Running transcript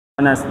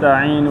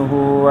ونستعينه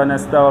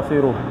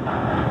ونستغفره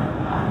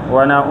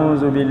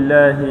ونعوذ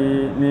بالله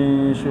من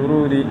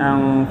شرور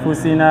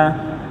أنفسنا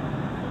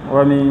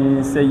ومن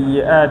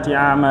سيئات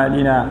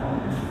أعمالنا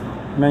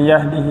من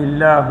يهده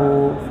الله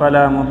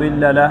فلا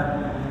مضل له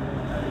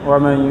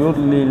ومن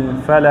يضلل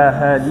فلا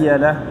هادي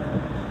له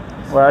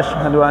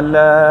وأشهد أن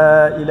لا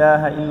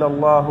إله إلا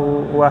الله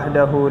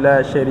وحده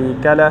لا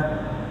شريك له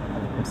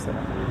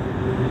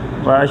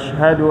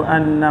وأشهد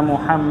أن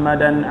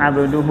محمدا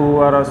عبده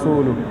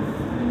ورسوله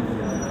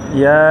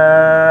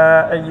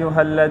يا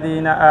أيها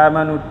الذين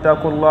آمنوا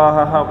اتقوا الله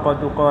حق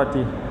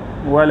تقاته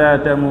ولا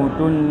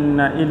تموتن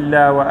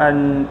إلا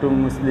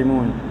وأنتم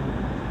مسلمون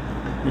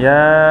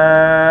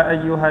يا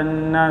أيها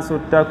الناس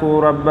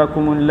اتقوا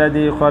ربكم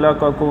الذي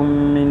خلقكم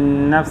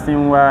من نفس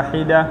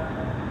واحدة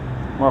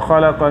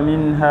وخلق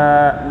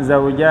منها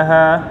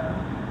زوجها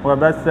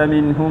وبث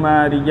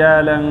منهما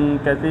رجالا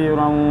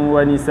كثيرا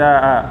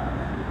ونساء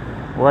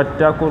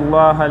واتقوا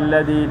الله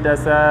الذي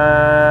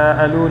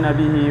تساءلون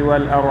به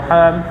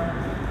والأرحام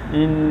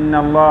إن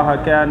الله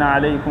كان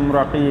عليكم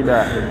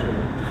رقيبا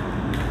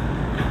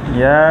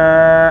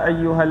يا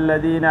أيها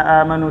الذين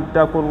آمنوا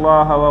اتقوا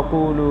الله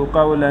وقولوا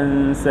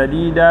قولا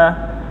سديدا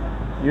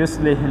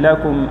يصلح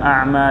لكم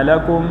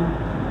أعمالكم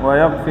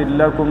ويغفر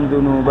لكم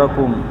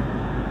ذنوبكم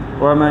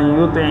ومن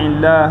يطع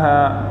الله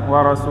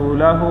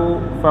ورسوله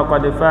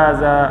فقد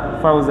فاز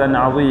فوزا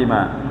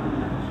عظيما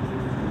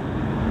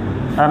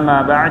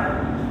أما بعد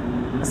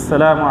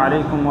السلام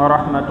عليكم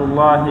ورحمة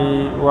الله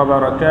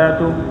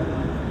وبركاته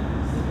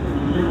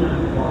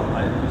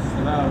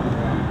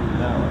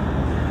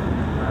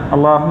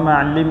اللهم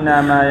علمنا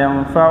ما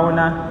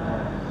ينفعنا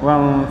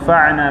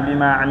وانفعنا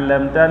بما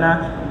علمتنا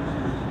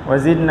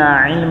وزدنا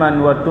علما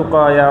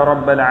واتقى يا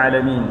رب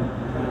العالمين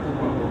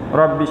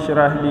رب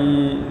اشرح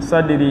لي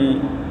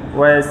صدري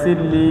ويسر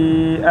لي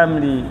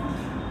أمري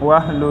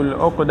واحلل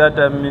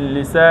عقدة من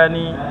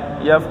لساني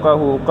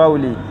يفقه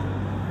قولي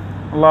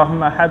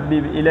اللهم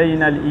حبب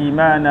إلينا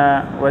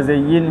الإيمان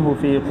وزينه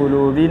في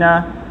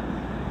قلوبنا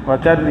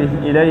وكره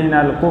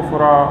إلينا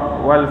الكفر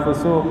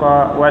والفسوق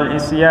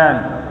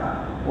والعصيان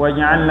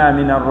واجعلنا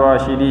من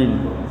الراشدين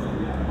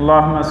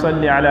اللهم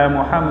صل على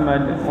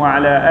محمد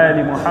وعلى آل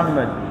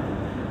محمد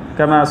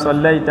كما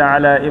صليت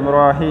على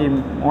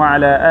إبراهيم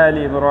وعلى آل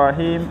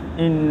إبراهيم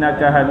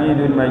إنك حميد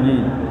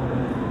مجيد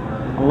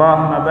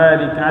اللهم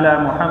بارك على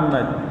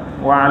محمد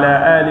وعلى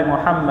آل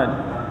محمد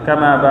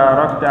كما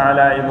باركت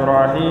على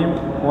إبراهيم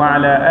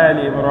وعلى آل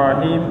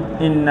إبراهيم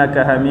إنك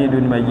حميد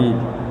مجيد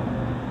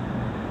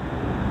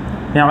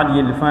يعد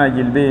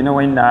الفاجل بين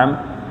وينعم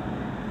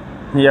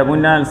هي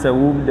بنال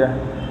سوبدة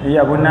هي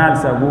بنال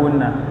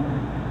سبونا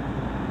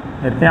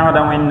الفعل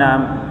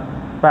وينعم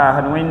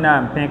باهن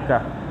وينعم بينك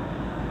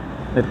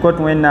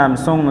الكوت وينعم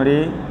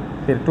سونغري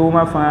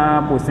التوما فا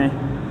بوسين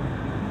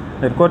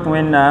الكوت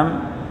وينعم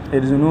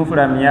الزنوف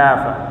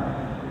رميافا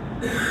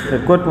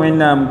الكوت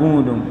وينعم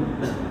غودم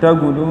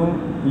تغودو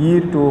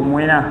ييرتو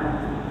موينا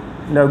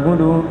لا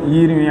غودو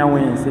ييرو يا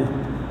وينسي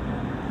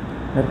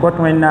الكوت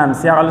وينعم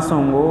سيال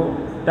سونغو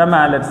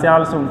تمال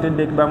سيال سونغ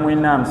تدك با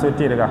وينعم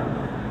سوتيرغا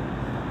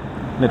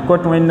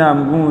الكوت وينعم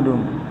غودو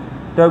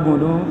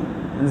تغودو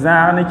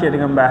زان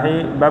كيدغم باهي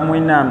با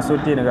وينعم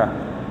سوتيرغا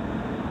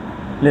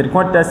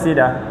الكوت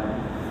تسيدا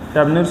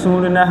تبنر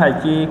سورنا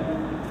حقي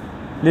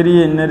لري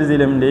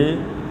نرزلم دي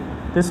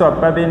تسوب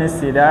با بين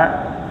السيدا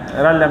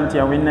رلم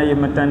تيا وينا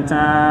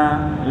يمتنتا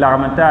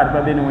لغمتار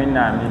بين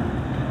وينا مي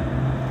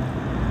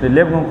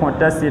للبن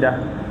كونتاسيدا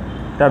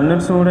تبنر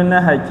سورنا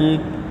حقي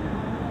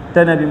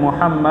تنبي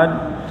محمد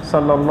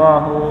صلى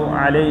الله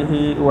عليه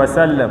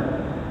وسلم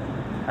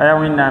ايا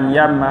وينا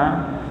ياما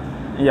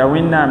يا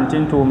وينا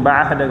تنتوم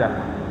باحدغا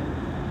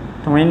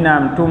وينا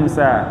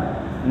تومسا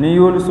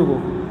نيول سوغو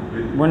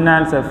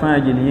بنال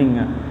سفاجل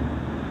يينغا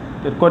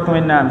تكوت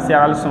وينا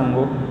سيال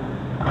سونغو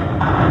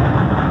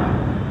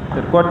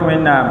تكوت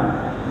وينا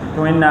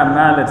توينام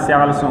مالت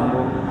سيال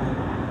سونغو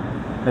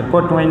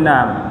الكوت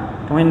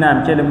توينام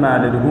كلمة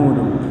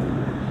لدهودو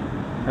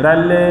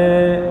رالي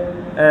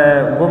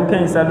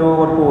بومكين سالو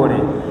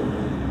ورقوري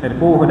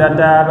الكوه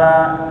داتابا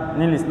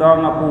نيلستوغ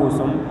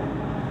نقوسم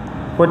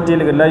كوتي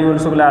لغلا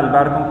يولسوغ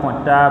لالباركم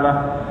كونتابا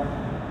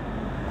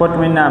كوت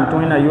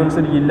توينا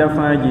يولسوغ جيلا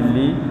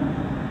فاجيلي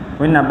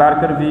وينا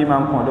باركر في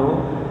مان كودو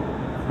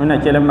وينا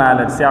كلمة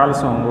لد سيال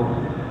سونغو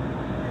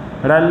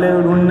رالي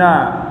رونا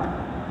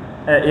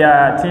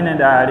يا تين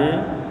داري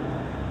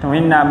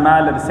توينا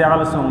مال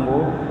السيال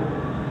سونغو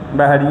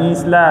بهرين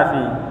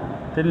سلافي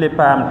تلي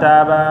بام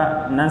تابا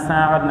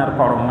نساعد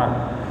نرقرنا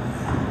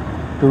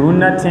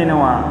تونا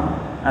تينوا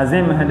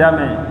أزم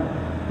هدامي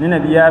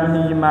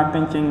ننبيامه ما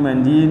كنشين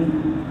مندين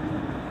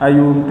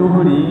أيوم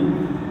تهري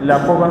لا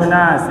قوم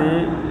ناسي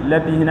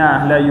لبينا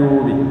لا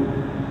يوبي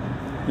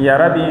يا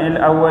ربي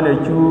الأول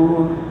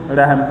جو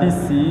رحم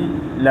بيسي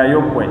لا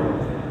يوبوي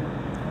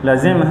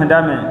لازم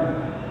هدامي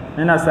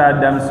nina sa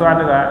dam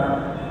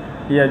soadra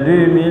ya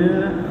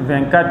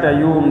 2024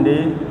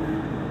 yumde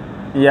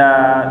ya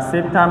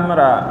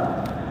septembre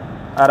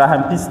ara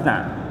ham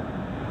pisna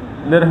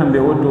ler hambe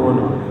wodo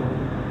wono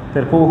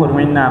تركوه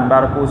وإنام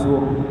باركوسو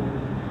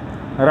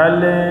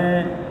رل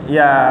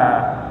يا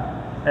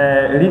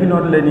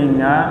ريغنور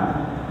لنينغا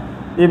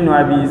ابن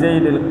أبي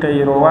زيد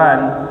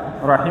القيروان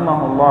رحمه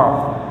الله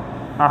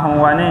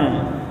أهواني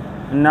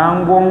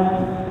نانغوم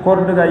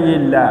كوردغا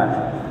يلا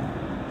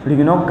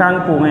ريغنور كان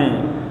كومي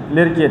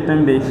لركي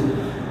تنبي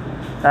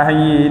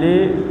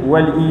أهيلي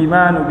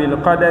والإيمان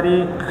بالقدر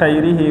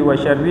خيره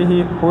وشره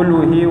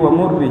حلوه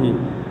ومره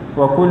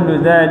وكل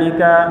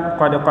ذلك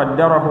قد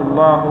قدره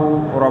الله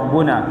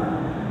ربنا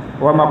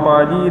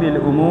ومقادير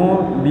الأمور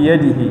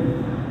بيده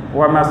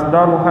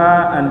ومصدرها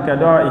عن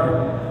كدائه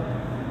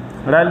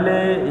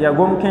رالي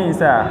يقوم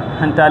كينسا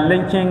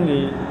هنتالن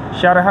كينغي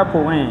شرح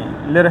بوين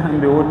لرهم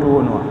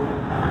بوتونو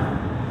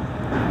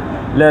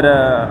لر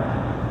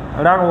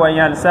رغوة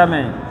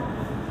يالسامي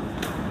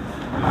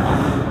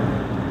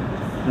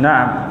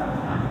نعم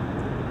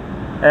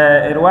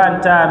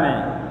إروان تامي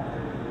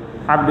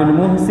عبد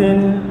المحسن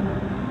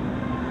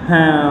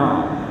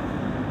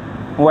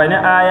وانا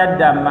آيات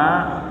داما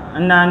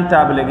نان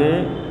تابلغي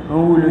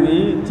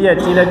نولغي تيا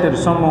تيلا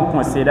ترسمو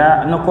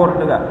كونسيدا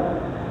نكوردغا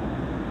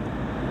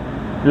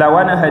لا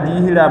وانا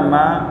هديه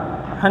لما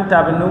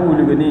هنتاب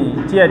نولغني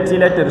تيا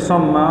تيلا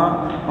ترسمو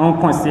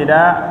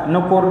كونسيدا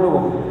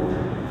نكوردغا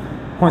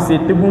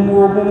كونسيد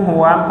بومو بوم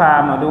هو ام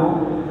پامدو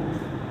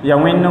يا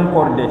وين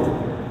نكوردي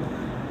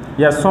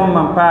يا سوم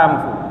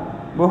پامفو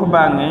بو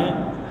بانغي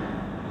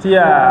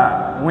تيا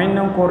وين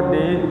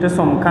نكوردي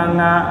تسوم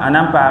كانغا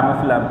انام پام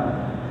فلام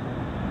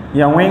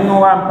يا وين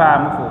وام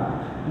پامفو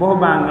بو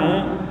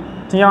بانغي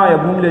تيا يا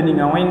بوم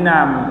لنيغا وين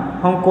نام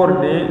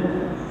هنكوردي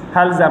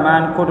هل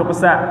زمان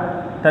كودقسا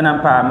تنام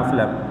پام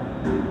فلام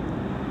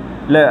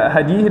لا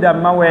حديث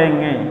دما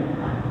وينغي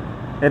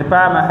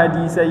ارپام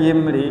حديث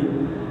يمري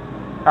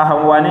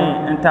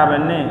أهواني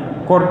انتابني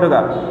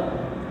كوردغا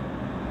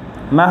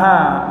مها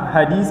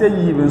حديث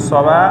يبن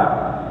صبا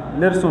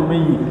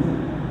لرسمي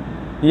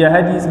هي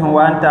حديث هو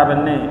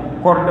انتابني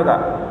كوردغا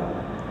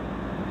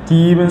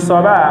تيبن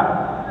صبا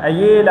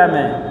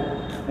أيلامي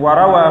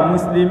وروى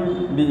مسلم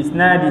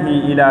بإسناده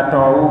إلى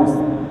طاووس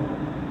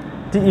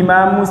تي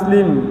إمام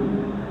مسلم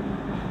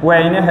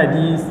وين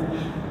حديث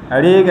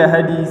ريغا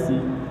حديثي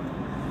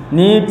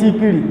ني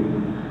تكري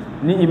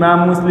ني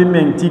إمام مسلم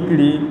من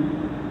تكري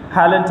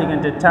حالا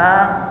تيغنت تا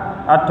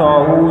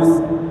الطاووس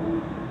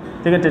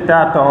تيغنت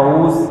تا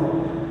الطاووس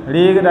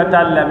ريغا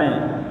تالامي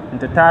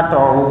انت تا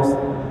الطاووس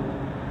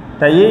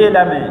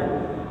تيلامي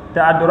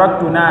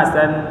تأدركت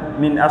ناسا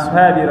من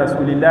أصحاب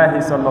رسول الله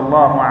صلى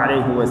الله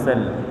عليه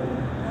وسلم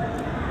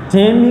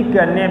تيمي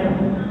كنب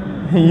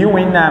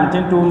يوين نام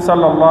تنتم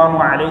صلى الله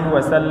عليه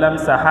وسلم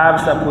صحاب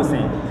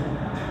سبوسين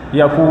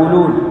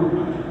يقولون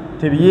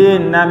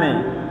تبيين نامي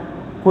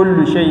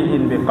كل شيء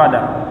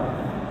بقدر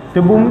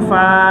تبوم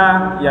فا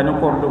يا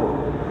نكوردو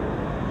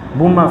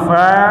بوم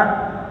فا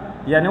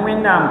يا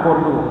نوين نام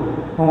كوردو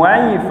هو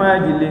أي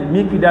فاجل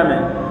ميكدامي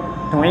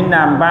توين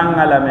نام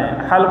بانغالامي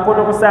حال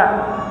كوردو سا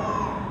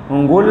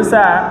ngol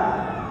sa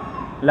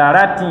la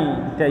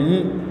rati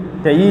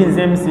tayi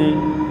zemsi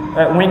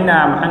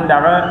winnam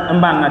handara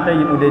mbanga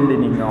tayi mudende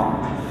ni no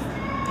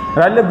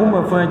ralle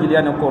buma fanjili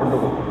ana kordo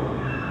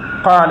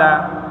qala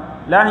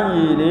la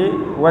yili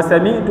wa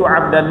sami'tu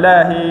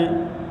abdullah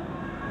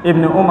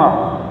ibn umar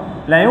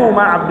la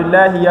yuma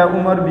abdullah ya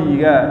umar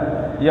biga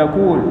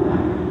yaqul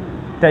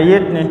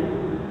tayitni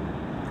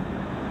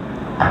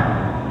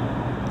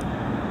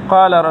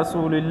قال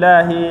رسول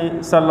الله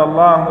صلى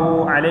الله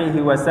عليه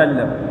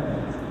وسلم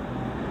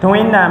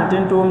توين نام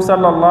تنتم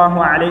صلى الله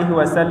عليه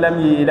وسلم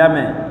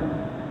يلما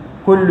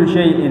كل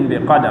شيء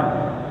بقدر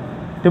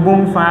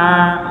تبوم فا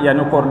يا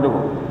نكوردو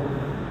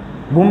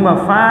بوم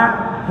فا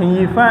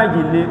هي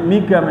فاجل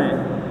ميكما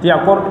تي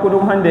اكورد كودو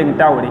هندن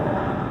تاوري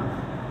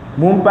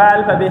بوم بال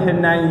فبي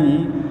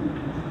هناي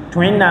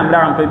توين نام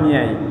رام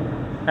بمياي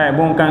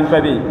بوم كان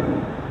فبي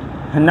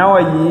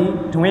هناوي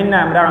توين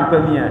نام رام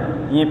بمياي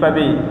يي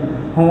فبي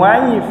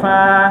هواي فا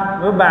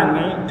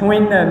وبانغي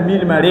توين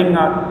ميل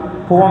مارينغا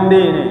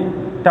بومبيني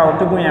تاو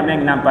تبو يا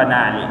مين نام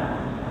بانالي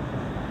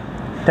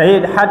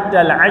تايد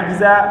حتى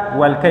العجز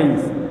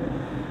والكيس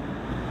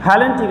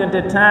حالن تيغنت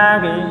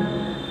تاغي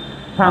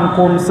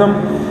فانكوم سم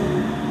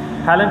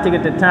حالن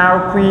تيغنت تاو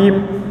كويم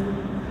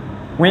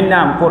وين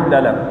نام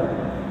كوردالا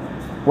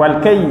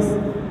والكيس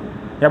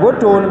يا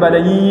بوتون بدا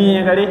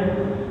ييغري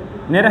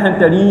نير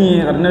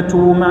هانتالي غدنا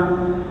توما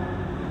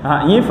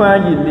يفا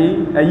يلي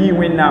أي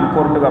وين نام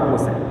كوردغا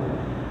بوسه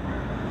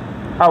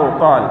أو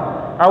قال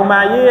أو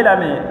ما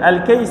يلامي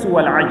الكيس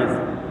والعجز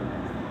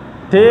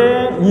تي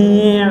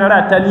يغرا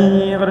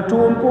تلي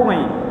غرتوم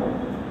بومي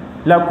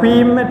لا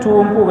كويم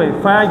توم بومي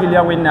فاجل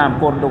يا وين نام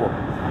كوردغا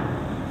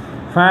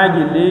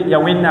فاجل يا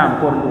وين نام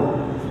كوردغا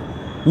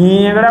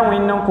يغرا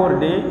وين نام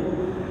كوردي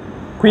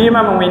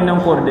كويما ما وين نام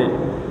كوردي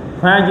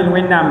فاجل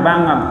وين نام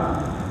بانغام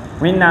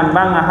وين نام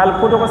بانغا هل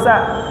كوردغا سا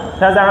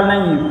تزالنا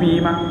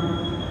يبيما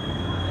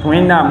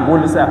وين نام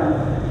بولسا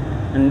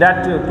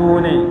ندات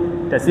توني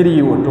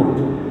تسيري وتو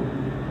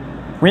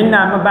وين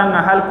نام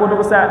بانغا حال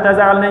كودوسا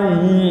تزالنا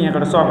يي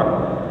غرسوبا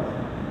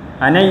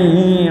انا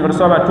يي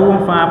غرسوبا توم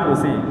فا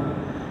بوسي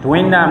tɩ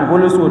wẽnnaam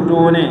gols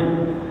wotone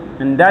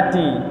n dat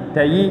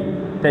t'a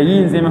yi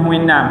n zems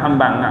wẽnnaam sẽn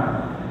bãnga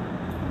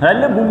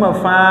rall bũmba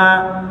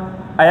fãa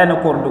a yaa ne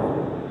kordgo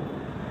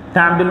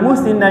t'a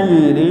abdulmuhsin na n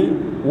yeele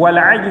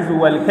wal-'ajz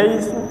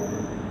wal-kays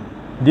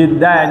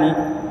diddani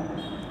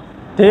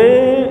tɩ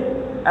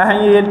a sẽn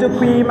yeel tɩ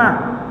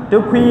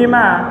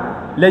kʋɩɩmã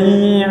la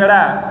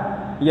yĩigrã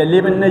ya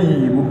lebn na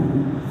yiibu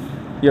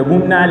ya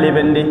bũmb na n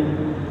lebnde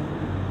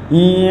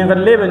yĩigr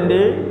lebnde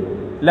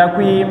la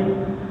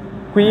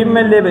kʋɩɩm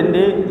me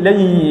lebnde la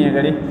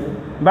yĩigre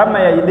bãmba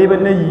yaa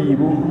lebn na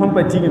yiibu sẽn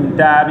pa tigim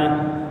taabe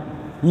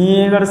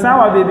yĩigr sã n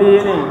wa be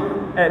beene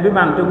bɩ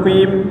bãng tɩ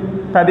kʋɩɩm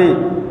pa be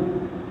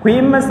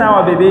kʋɩɩm me sã n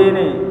wa be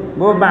beene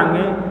bɩ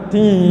bãnge tɩ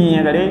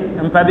yĩigre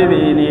n pa be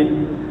beene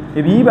ye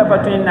b yiibã pa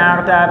tõe n naag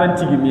taab n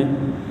tigim ye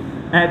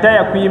t'a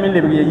yaa kʋɩɩm n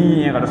lebg ya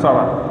yĩigr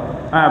soaba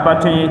pa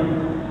tõe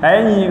a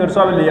yaa yĩigr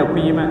soab la ya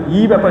kʋɩɩmã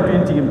yiibã pa tõe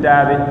n tigim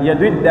taabe ya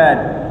doddaan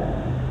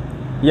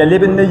ya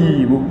lebn na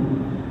yiibu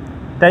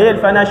t'a yel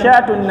fa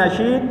nashaatu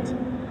nashit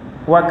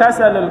wa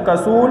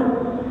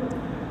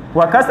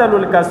kasalu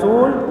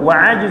lkasul wa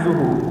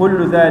ajzuhu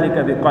kullu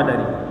dhalika bi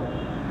qadari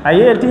a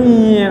yeel tɩ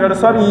yĩigr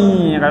soab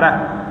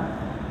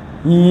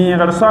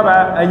yĩigr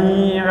soaba a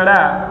yĩigrã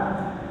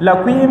la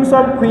kʋɩɩm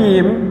soab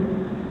kʋɩɩm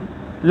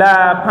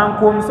la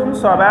pãn-komsem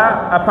soaba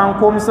a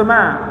pãn-komsmã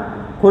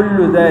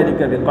kullu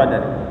dhalika bi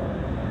qadari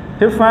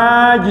tɩ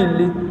fãa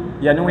gilli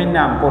ya ne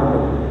wẽnnaam kordo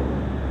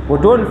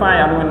wotone fãa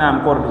yaa ne wẽnnaam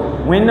kordo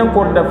wẽnd n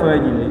korda fãa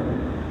gilli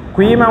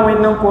kʋɩɩmã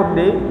wẽnd n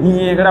korde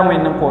yĩigrã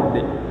wẽnd n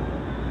korde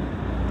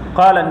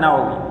قال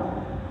النووي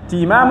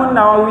تي إمام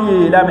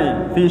النووي لمن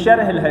في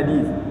شرح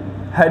الحديث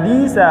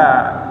حديث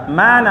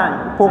معنى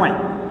قوي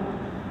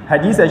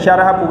حديث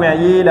شرح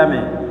قوي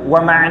لمن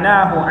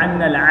ومعناه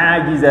أن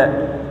العاجز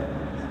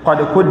قد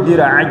قدر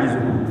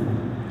عجزه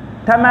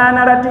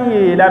تمانا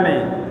رتي لمن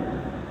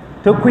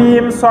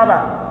تقيم صبا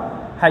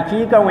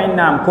حقيقة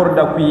وإنام كرد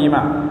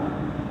قيمة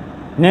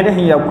نده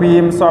هي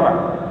قيم صبا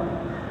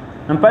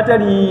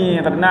نبتدي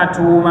قدنا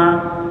توما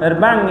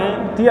ربانge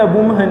tɩ yaa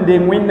bũmb sẽn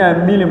deng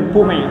wẽnnaam milm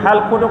pʋgẽ hal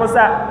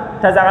kʋdgsa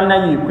t'a zagl na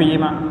yɩ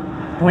kʋɩɩmã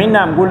tɩ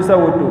wẽnnaam golsa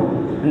woto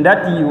n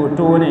dat yɩ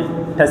wotone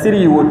t'a sɩd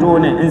yɩ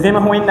wotone n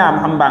zems wẽnnaam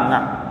sẽn bãnga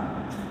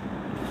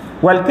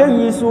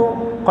walkayisu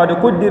qad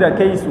kuddira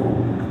kaysuhu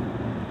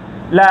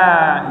la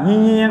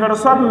yĩigr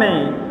soab me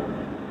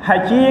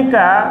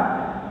hakɩɩka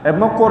b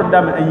me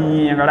kordame n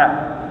yĩigrã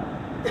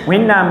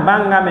wẽnnaam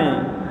bãngame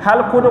hal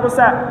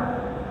kʋdgsa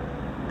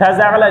t'a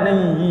zagla na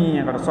yɩ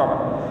yĩigr soaba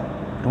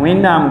tɩ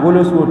wẽnnaam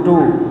gols woto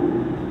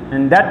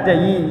n dat t'a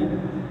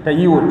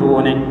yɩ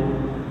wotone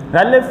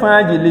rall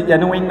fãa gill ya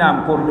ne wẽnnaam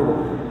kordgo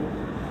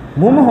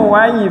bũmb sẽn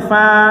wa n yɩ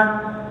fãa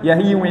yaa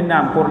sẽn yɩ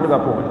wẽnnaam kordgã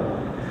pʋgẽ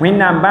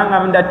wẽnnaam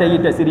bãngame n dat t'a yɩ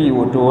t'a sɩd yɩ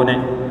wotone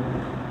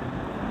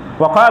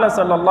wa qala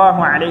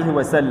sallallahu alayhi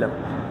wa sallam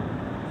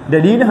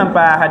dalil sẽn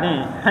paasdẽ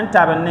sẽn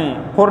tabn ne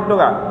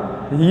kordga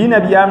yɩ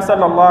nabiyaam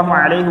sallallahu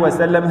alayhi wa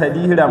sallam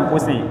hadiis rãmb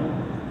pʋsẽ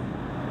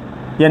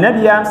ya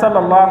nabiyaam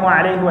sallallahu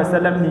alayhi wa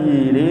sallam sẽn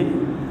yeele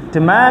tɩ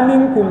ma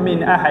minkum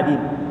min ahadin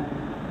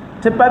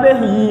tɩ pa be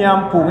sẽn yɩ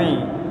yãmb pʋgẽ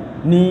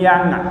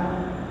nin-yãngã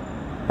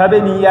pa be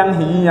nin-yãng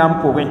sẽn yɩ yãmb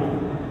pʋgẽ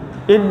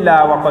illa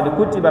wa qad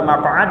kutiba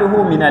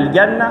maq'aduhu min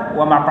aljanna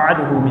wa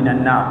maq'aduhu min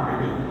annar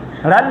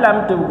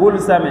rallame tɩ b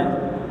golsame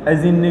a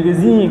zĩnnig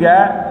zĩiga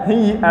sẽn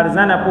yɩ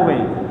arzãna pʋgẽ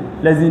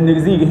la zĩnnig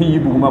zĩig sẽn yɩ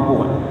bugmã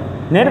pʋgẽ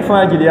ned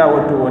fãa gil yaa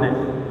wotone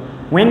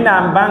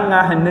wẽnnaam bãngã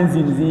sẽn na n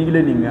zĩnd zĩig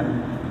la ninga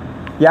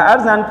yaa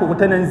arzãn pʋg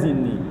t'a na n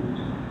zĩndi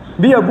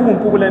bɩ yaa bugum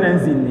pʋg la na n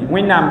zĩndi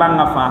wẽnnaam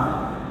bãngã fãa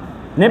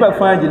nebã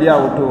fãa gil yaa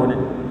wotone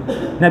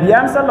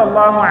nabiyaam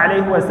sallallahu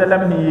alayhi wa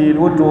sallam sẽn yeel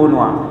wotone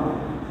wã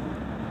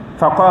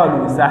fa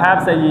qalu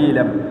sahabsa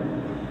yeelame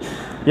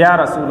ya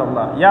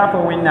rasulallah yaa fo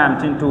wẽnnaam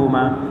tɩ n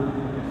tʋʋma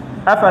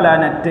afala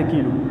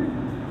nattakilu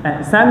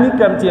sã n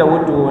mikame tɩ yaa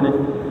wotone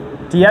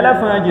tɩ yala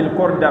fãa gil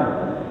kordame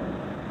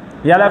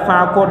yala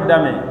fãa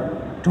kordame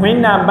tɩ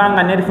wẽnnaam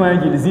bãnga ned fãa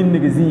gil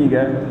zĩndg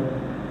zĩiga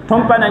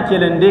tõnd pa na n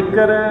kell n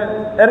dɩkr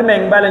d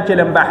meng bala n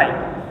kell n basɛ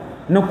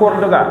ne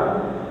kordga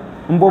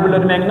n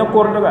bobld meng ne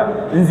kordga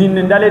n zĩnd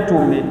n dale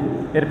tʋʋme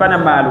d pa na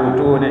n maal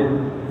wotone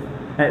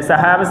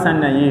sahaab sãn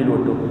na yeel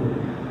woto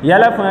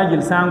yala fãa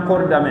gil sã n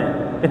kordame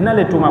d na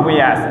le tʋma bõe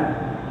yaasa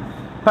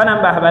pa na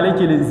n bas bala n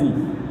kell n zĩ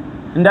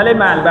n dale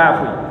maal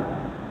baafoe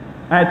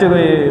tɩ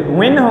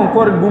wẽnd sẽn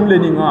kord bũmb le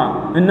ninga wã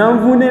n na n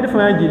vũ ned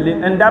fãa gille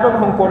n dabb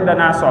sẽn korda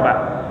na a soaba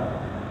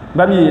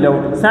bãmb yeela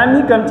woto sã n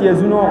mikame tɩ yaa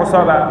zu-noog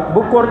soaba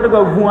bɩ kordga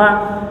vũa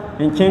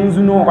n kẽng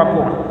zu-noogã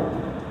pʋgẽ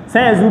sã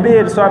yaa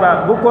zu-beed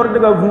soaba bɩ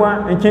kordga vũa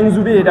n kẽng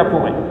zu-beedã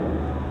pʋgẽ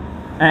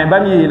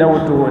bãmb yeela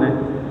wotone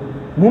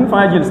bũmb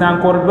fãa gill sã n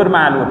kord bd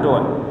maal woto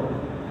wã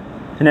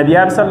tɩ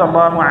nabiyaam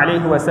sallallahu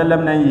alayhi wa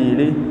sallam na n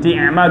yeele tɩ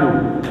i'malu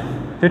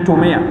tɩ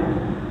tʋm ya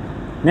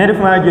ned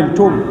fãa gill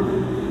tʋm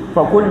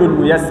fa kullun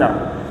muyassar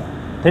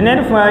tɩ ned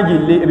fãa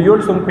gille b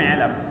yolsem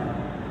kõ-lame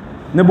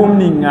ne bũmb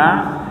ninga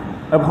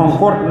b sẽn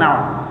kord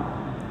nawa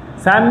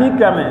sã n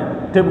mikame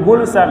tɩ b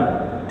golsame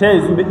t'a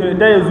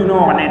yaa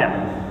zu-noog neda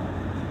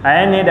a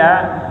yaa neda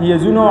tɩ yaa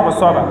zu-noog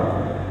soaba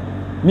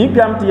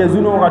mikam tɩ ya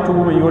zu-noogã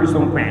tʋʋm n yols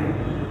n kõ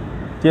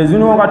tɩ ya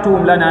zu-noogã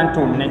tʋʋm la na n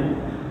tʋm ne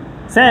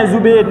sã ya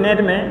zu-beed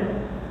nedme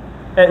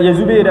ya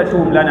zu-beedã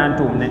tʋʋm la na n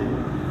tʋm ne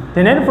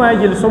tɩ ned fãa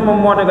gill sõm n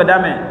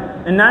modgdame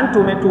n na n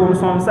tʋme tʋʋm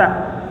sõmsa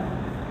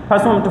pa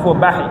sõm tɩ fo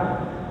basɛ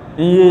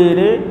n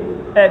yeele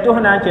tɩ f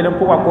na n kell n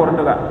pʋga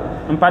kordga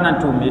n pa na n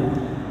tʋm ye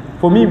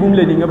fo mi bũmb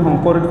la ning b sẽn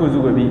kord fo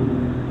zugã bɩ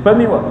pa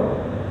mi wa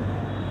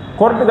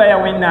kordga ya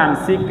wẽnnaam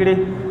sekre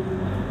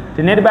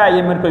tɩ ned baa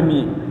yembr pa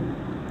mi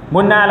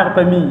bõn-naalg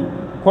pa mi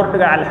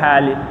kordga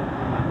alhaale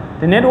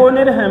tɩ ned wo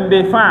ned sẽn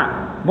be fãa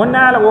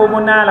bõn-naalg wo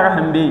bõn-naalg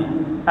sẽn be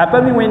a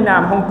pa mi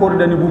wẽnnaam sẽn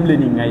korda ne bũmb la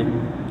ninga ye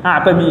a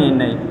pa mi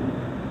yẽnna ye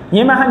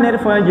yẽma sã ned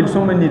fãa gill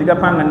sõm n nidga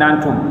pãng n na n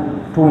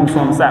tʋʋm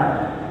sõmsa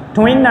tɩ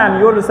wẽnnaam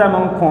yolsame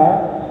n kõ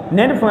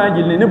ned fãa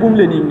gill ne bũmb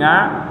la ninga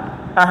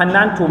a sẽn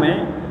na n tʋme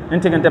n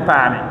tɩg n tɩ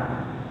paame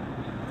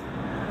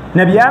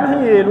nabiyaam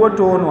sẽn yeel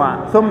wotoon wã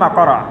thumma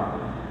qara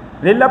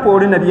rella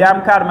poore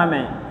nabiyaam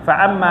karmame fa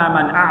amma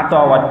man a'ta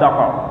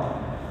wattaqa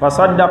wa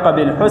saddaqa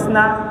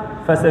bilhusna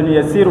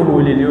fasanuyassiruhu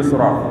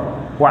lilyusra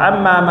wa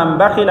amma man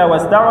bakhila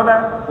wastaghna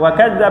wa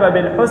kadhaba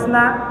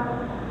bilhusna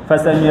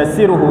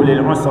fasanuyassiruhu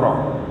lilusra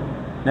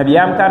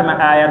nabiyaam karma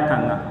ayar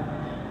kãnga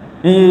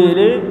n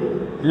yeele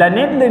la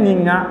ned la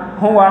ninga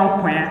sẽn wa n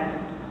kõ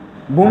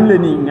bũmb la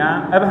ninga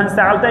b sẽn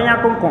sagl t'a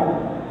yãk n kõ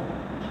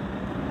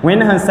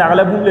wẽnd sẽn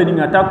sagla bũmb la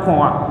ninga t'a kõ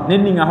wã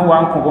ned ninga sẽn wa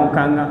n kõ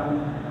bõn-kãnga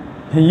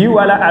sẽn yi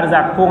wala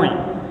arzak pʋgẽ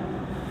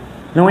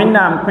ne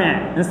wẽnnaam kõ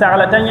n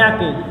sagla t'a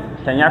yãke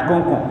t'a yãk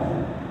n kõ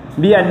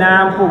bɩ yaa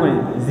naam pʋgẽ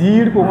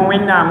ziir pʋgẽ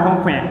wẽnnaam sẽn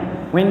kõ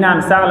wẽnnaam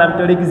saglame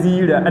t'a rek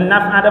ziirã n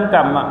naf ãdem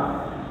kambã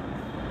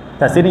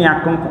t'a sɩd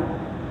yãk n kõ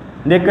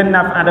dek n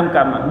naf ãdem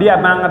kambã bɩ yaa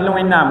bãngd la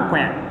wẽnnaam kõ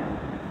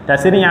t'a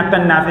sɩd yãk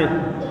n nafe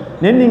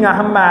ned ninga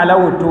sẽn maala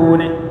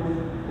wotone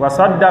wa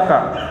saddaka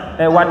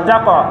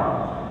wattaqa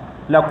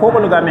la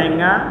koglga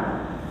menga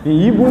n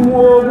yi bũmb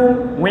woogu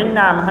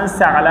wẽnnaam sẽn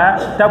sagla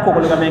t'a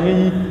koglga meng n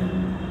yi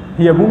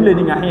ya bũmb la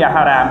ninga sẽn ya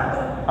haram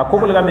a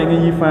koglga meng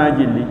n yi fãa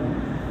gilli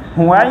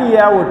sẽn wa n yɩ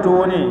a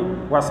wotone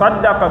wa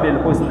saddaka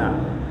bilhusna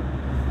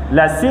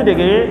la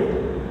sɩdge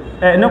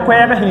ne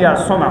koɛɛg sẽn yaa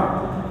sõma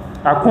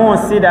a kõo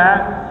sɩda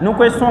ne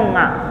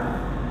koe-sõngã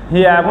sẽn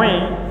yaa bõe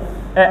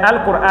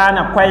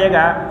alqur'ana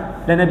koɛɛga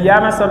la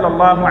nabiyaamã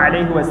sallallahu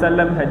alayhi wa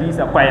sallam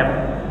hadiisa koɛɛg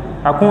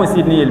a kõo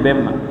sɩd ne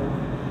yel-bẽmbã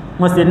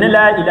mo sɩd ne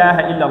la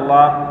ilaha illa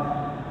allah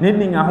ned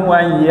ninga sẽn wa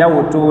n yɩ a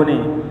wotone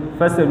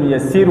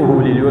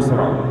fasanuyassiruhu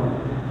lilyusra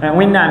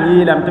wẽnnaam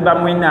yeelame tɩ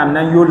bãmb wẽnnaam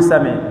na n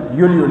yolsame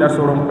yol-yola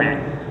sor n kõ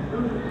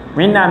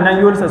wẽnnaam na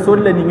n yolsa sor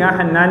la ninga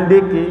sẽn na n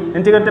deke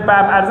n tɩg n tɩ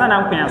paam arzãna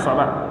n kõ a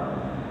soaba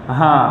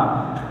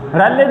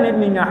rall ned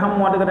ninga sẽn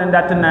modgd n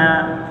dat na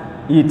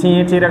yɩ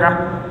tẽeg tɩrga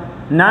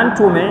na n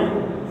tʋme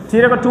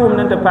tɩrg tʋʋmd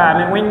n tɩ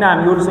paame wẽnnaam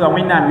yolsga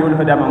wẽnnaam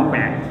yolsdame n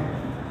kõ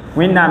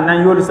wẽnnaam na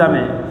n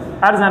yolsame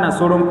arzãna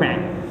sor n kõ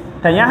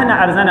t'a yãsna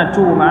arzãna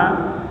tʋʋma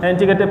n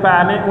tɩg tɩ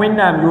paame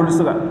wẽnnaam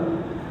yolsga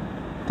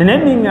tɩ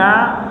ned ninga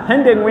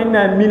sẽn deng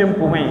wẽnnaam milem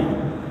pʋgẽ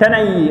t'a na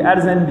n yɩ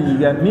arzãn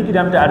biiga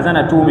mikdame tɩ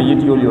arzãna tʋʋm n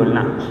yɩt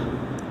yol-yolna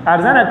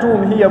arzãna tʋʋm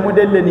sẽn ya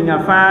model la ninga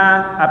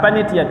fãa a pa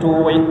ne tɩ ya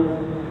tooge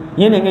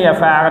yẽ ning ya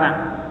faagna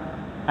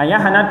a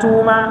yãsna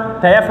tʋʋma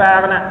t'a ya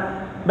faagna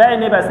ba y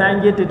nebã sã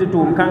n get tɩ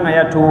tʋʋm kãngã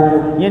ya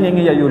toog yẽ ning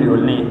ya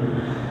yol-yol ne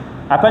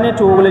a pa ne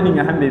toog la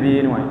ninga sẽn be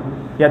beene wã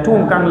ya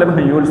tʋʋm kãng la b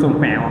sẽn yols n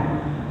kõ wã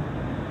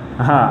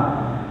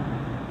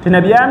tɩ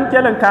nabiyaam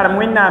kell n karem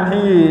wẽnnaam sẽn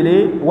yeele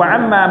wa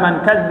amma man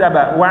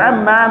kadaba wa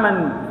amma man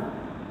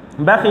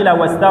bakhila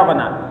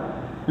wastaghna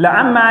la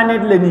amma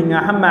ned la ninga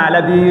sẽn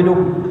maala beedo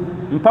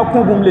n pa kõ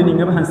bũmb la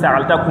ninga b sẽn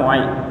sagl t'a kõ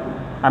ye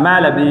a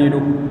maala beedo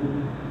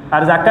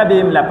arzaka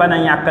beeme la pa na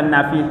yãk n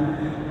nafe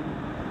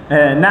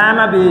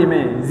naamã beeme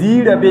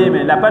ziirã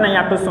beeme la pa na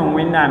yãk n sõng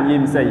wẽnnaam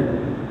yemsa ye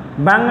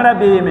bãngrã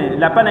beeme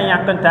la pa na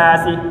yãk n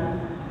taase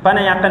pa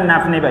na yãk n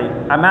naf nebã ye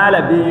a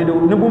maala beedo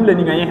ne bũmb la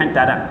ninga yẽ sẽn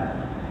tada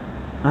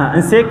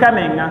n seka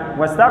menga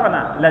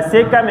wastagna la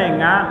seka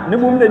menga ne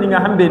bũmb la ninga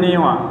sẽn be ne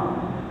wã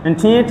n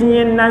tẽ tɩ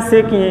yẽnd na n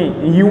sek yẽ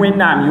n yi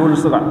wẽnnaam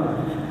yolsga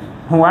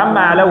sẽn wa n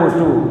maala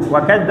woto wa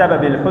kadaba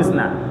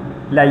bilhusna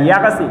la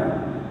yagse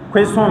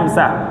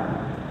koe-sõmsa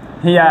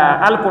sẽn yaa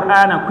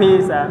alqur'ana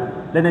koeesa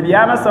la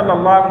nabiyaamã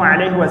sallallahu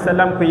alayhi wa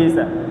sallam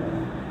koeesa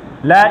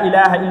la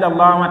ilaha illa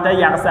allah wã t'a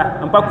yagsa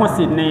n pa kõ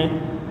sɩd ne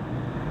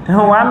tɩ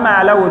sẽn wa n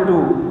maala woto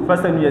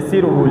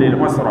fasanuyassiruhu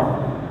lilusra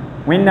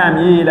wẽnnaam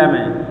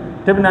yeelame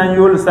tɩ b na n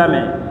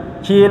yolsame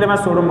keelmã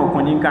sor n me kõ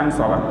nin-kãng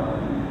soaba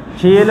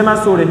keelmã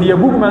sore sẽn ya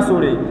bugmã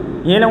sore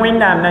yẽ la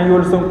wẽnnaam na n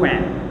yols n kõ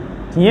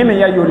tɩ yẽ me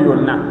ya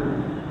yol-yolna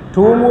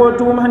tʋʋm woo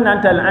tʋʋm sẽn na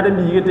n tall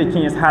ãdem-biigr tɩ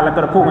kẽes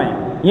halkr pʋgẽ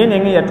yẽ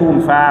ning n ya tʋʋm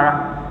faaga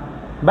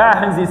baa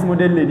sẽn zɩs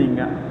model la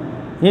ninga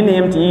yẽ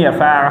neem tɩ yẽ ya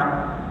faaga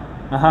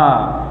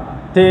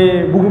tɩ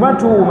bugmã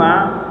tʋʋma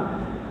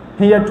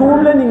sẽn ya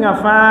tʋʋm la ninga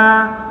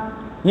fãa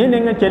yẽ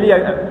ning n kell ya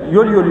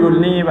yol-yol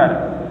neebã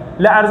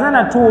la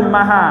arzãna tʋʋm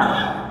masã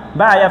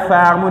baa ya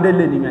faag model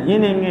la ninga yẽ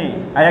ning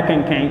a ya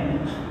kẽn-kẽ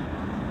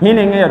yẽ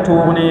ning ya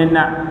toog ne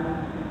yẽnna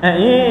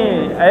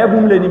yẽ a ya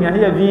bũmb la ninga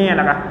sẽn ya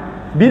vẽelga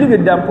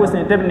bilgd dãmb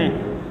pʋsẽ tɩ b ne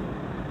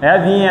ya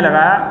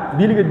vẽelga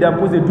bilgd dãmb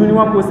pʋse dũni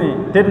wã pʋsẽ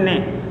tɩ d ne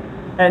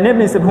neb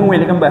ninsb sẽn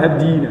welg n basb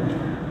diinã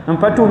n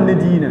pa tʋʋm ne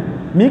diinã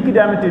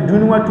mikdame tɩ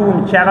dũni wã tʋʋm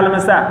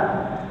kɛglmsã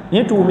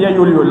yẽ tʋʋm yaa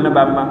yol-yol ne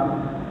bãmba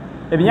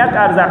b yãk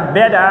arzak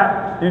bɛda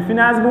n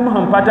finans bũmb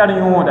sẽn pa tar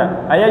yõoda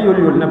a yaa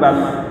yol-yol ne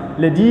bãmba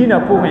la diinã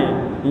pʋgẽ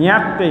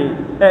yãke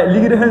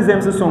ligd sẽn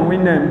zems sõng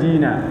wẽnnaam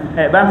diinã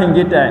bãmb sẽn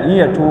geta yẽ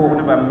yaa toog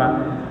ne bãmba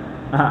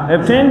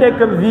b tõe n dɩk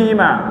b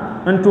vɩɩmã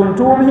n tʋm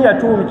tʋʋm sẽn yaa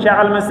tʋʋm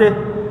kɛglmse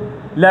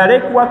la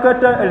rek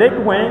wakat rek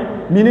wẽ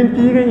min n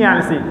piig n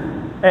yãlse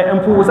n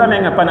pʋʋsa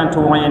mengã pa nan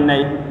tʋʋg yẽnna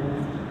ye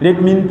rek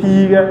min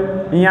piiga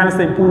n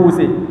yãlse n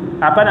pʋʋse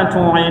a pa nan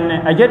tʋʋg yẽnne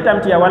a getame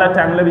tɩ yaa wala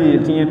tãng la b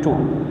yeel tɩ yẽ tʋm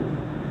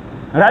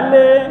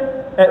ralle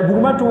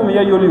bugumã tʋʋm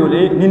yaa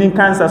yol-yole ne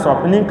nin-kãnsã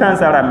soab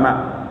nin-kãnsã rãmbã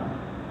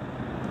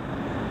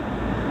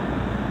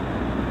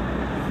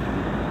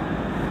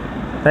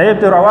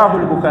طيب رواه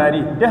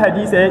البخاري ده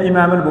حديث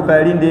إمام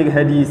البخاري ده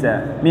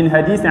حديثا من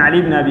حديث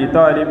علي بن أبي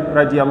طالب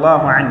رضي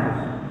الله عنه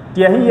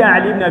تيهي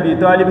علي بن أبي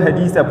طالب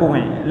حديثا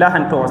بوين لا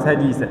هنتوس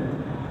حديثا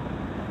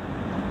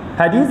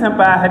حديثا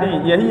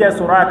باهدين يهي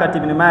سراقة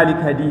بن مالك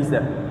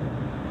حديثا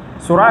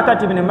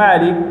سراقة بن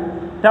مالك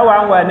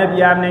توعن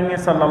ونبي آمن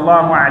صلى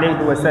الله عليه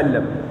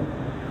وسلم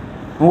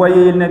هو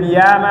النبي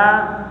آمن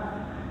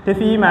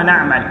تفيما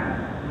نعمل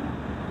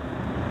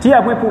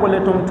تيابوي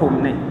بغلتم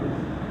تمني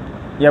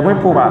ya bõe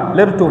pʋga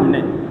la d tʋmne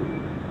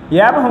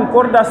yaa b sẽn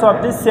korda soab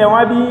tɩ sɛ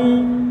wã bɩ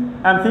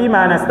n fɩ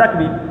maana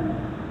stakbi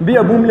bɩ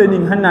yaa bũmb la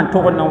ning sẽn na n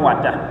togd n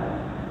wata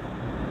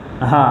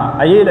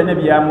a yeela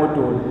nabiyaam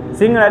wotoore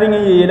sɩngrã rẽng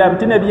n yeelame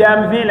tɩ nabiyaam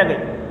vẽlge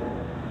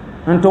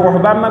n togs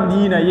bãmb b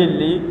diinã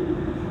yelle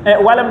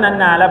wala m na n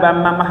naala bãmb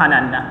mam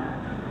sãnanna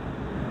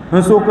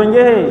n sok n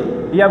gese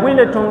yaa bõe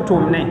la tʋm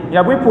tʋmne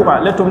yaa bõe pʋga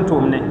la tʋm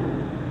tʋmne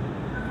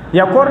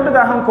ya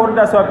kordga sẽn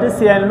korda soab tɩ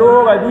sɛn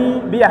looga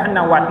bɩ yaa sẽn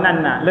na wat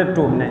nanna la d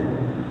tʋmne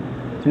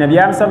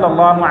nabiyam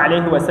sallallahu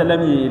alaihi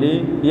wasallam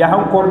yeele ya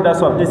han korda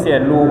soab tɩ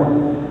sɛd looga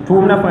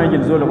tʋʋmdã fãa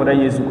yel zolgda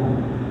yesu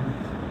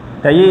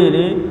t'a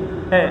yeele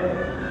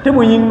tɩ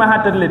bõe yĩng masã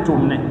tɩ d le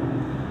tʋmne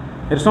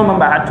d sõm n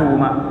basa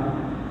tʋʋma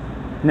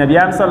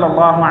nabiyam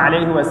sallallahu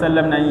alaihi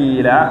wasallam na n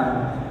yeela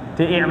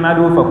tɩ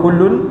i'malu fa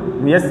kullun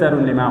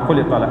muyassarun lima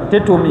khuliqa la tɩ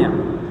tʋm ya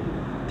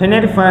tɩ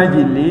ned fãa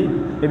gilli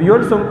b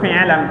yol sẽn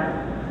kõ-ãlame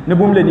ne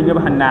bũmb la ning b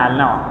sẽn naal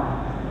na wã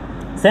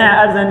sã yaa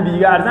arzãn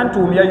biiga arzãn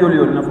tʋʋm yaa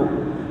yol-yol ne fo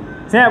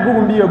sã yaa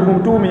bugum biiga bugum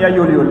tʋʋm yaa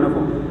yol-yol ne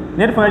fo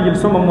ned fãa gill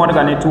sõm n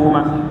modga ne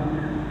tʋʋma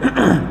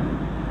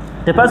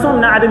tɩ pa sõm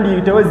na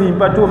ãdem-biig t'a wa zĩig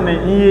pa tʋʋm ne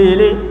n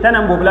yeele t'a na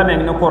n bob la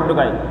meng ne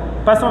kordga ye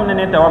pa sõm ne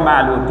ned t'a wa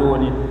maal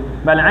wotoone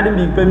bala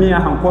ãdem-biig pa mia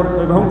sẽn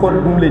kord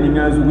bũmb la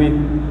ningã zuge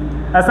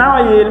a sã n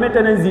wa yeelme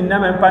t'a na n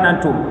zĩndame n pa na n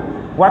tʋm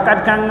wakat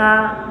kãngã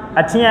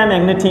a tẽa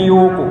meng ne tẽ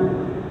yooko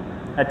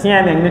a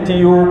tẽa meng ne tẽ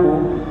yooko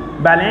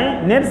bale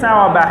ned sã n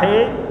wa base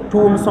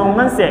tʋʋm sõng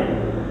n sɛ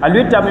a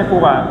loetame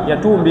pʋga yaa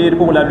tʋʋm beed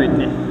pʋg la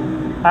loetne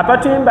a pa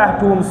tõe n bas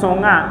tʋʋm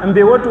sõngã n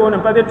be wotoone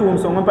n pa be tʋʋm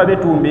sõng n pa be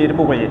tʋʋm beed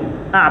pʋgẽ ye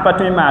a pa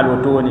tõe n maal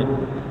wotoone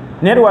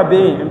ned wa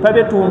be n pa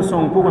be tʋʋm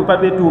sõng pʋgẽ n pa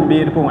be tʋʋm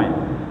beed pʋgẽ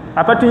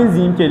a pa tõe n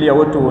zĩig kell yaa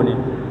wotoone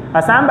a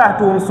sã n bas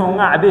tʋʋm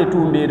sõngã a bee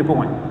tʋʋm beed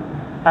pʋgẽ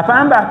a pa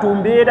n bas tʋʋm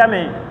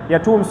beedame yaa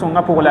tʋʋm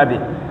sõngã pʋg la be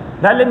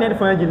rall ned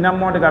fãa gill na n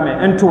modgame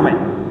n tʋme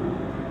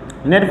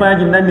ned fãa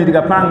gill na n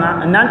midga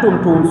pãnga n na n tʋm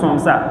tʋʋm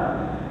sõmsa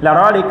la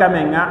rarika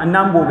menga n na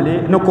n boble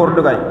ne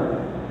kordga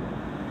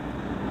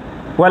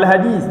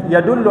والحديث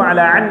يدل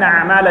على أن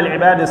أعمال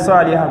العباد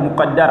الصالحة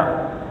مقدرة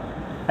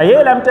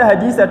أي لم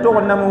تحديث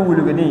تغنى من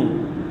ولغني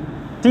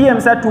تيم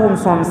ساتوم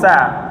سومسا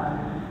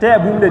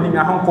تابوم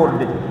لدينا هون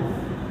كورد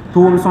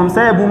توم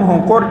سومسا بوم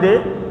هون كورد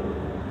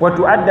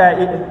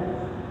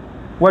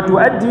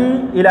وتؤدي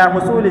إلى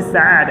حصول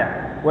السعادة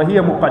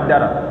وهي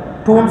مقدرة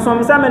توم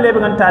سومسا من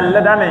لبغن تالا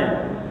دامي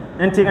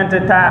انت كنت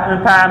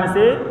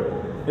پامسي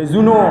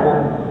زنوغو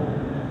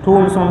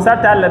توم سومسا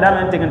تالا دامي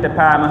انت كنت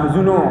پام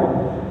زنوغو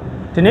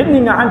tɩ ned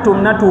ninga sẽn tʋm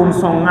na tʋʋm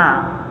sõngã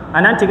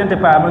a na n tɩg n tɩ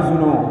paama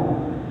zu-noog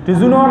tɩ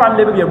zu-noogã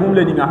lebg yaa bũmb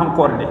la ninga sẽn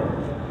korde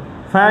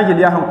fãa yel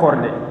yaa sẽn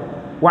korde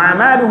wa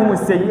amaluhum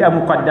sayyi'a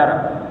muqaddara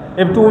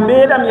b tʋʋm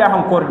beedame yaa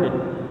sẽn korde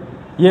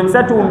yemsa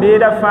tʋʋm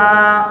beeda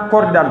fãa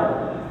kordame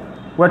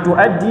wa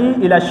tuaddi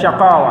ila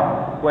shaqawa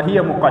wa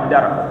hiya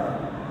muqaddara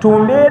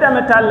tʋʋm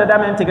beedame talla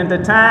dame n tɩg n tɩ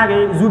tãage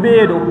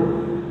zu-beedo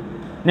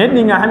ned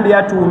ninga sẽn be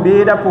yaa tʋʋm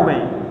beeda pʋgẽ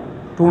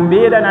tʋʋm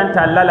beeda na n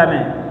talla lame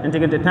n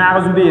tɩg n tɩ tãag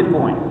zu-beed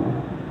pʋgẽ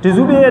tɩ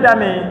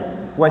zu-beedame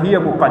wa hiya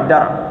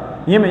muqaddara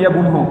yẽme yaa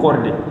bũmb sẽn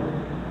korde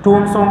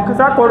tʋʋm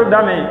sõmsa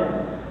kordame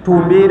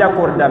tʋʋm beeda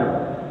kordame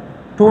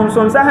tʋʋm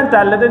sõmsa sẽn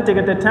tallad n tɩg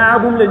n tɩ tãag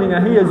bũmb la ninga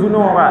sẽn yaa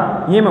zu-noogã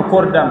yẽme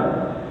kordame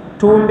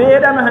tʋʋm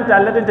beedame sẽn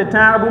tallad n tɩ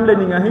tãag bũmb la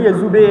ninga sẽn yaa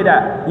zu-beeda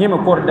yẽme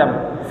kordame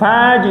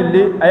fãa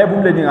gilli a yaa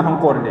bũmb la ninga sẽn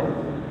korde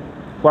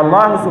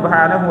wallahu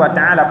subhanahu wa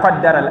taala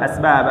qaddara al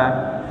asbaba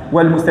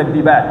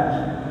walmusabbibat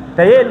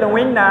t'a yeel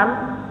wẽnnaam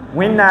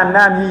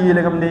naam yɩ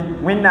yɩlgemde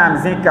wẽnnaam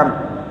zẽkame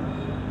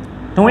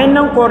tɩ wẽnd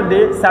n korde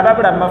sabab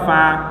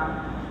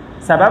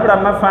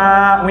rãmbã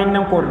fãa wẽnd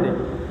n korde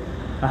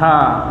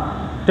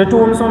tɩ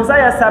tʋʋm sõmsa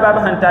yaa sabab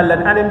sẽn tall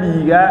d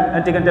ãdem-biiga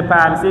n tɩg n tɩ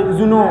paamse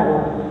zu-noogo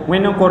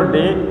wẽnd n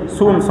korde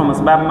sʋʋm sõms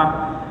bãmba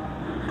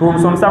tʋʋm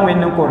sõmsã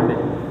wẽnd n korde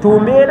tʋʋm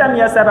beedame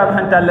yaa sabab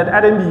sẽn tall d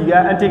ãdem-biiga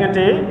n tɩg n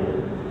tɩ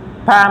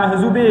paams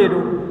zu-beedo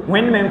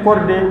wẽnd me n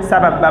korde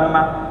sabab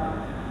bãmba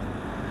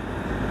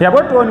ya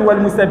botoon wal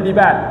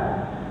musabbibat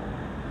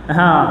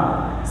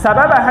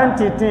sababa sãn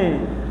tɩ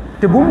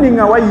tɩ bũmb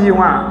ninga wa yɩɩ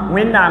wã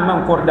wẽnnaam me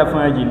n korda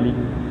fãa gilli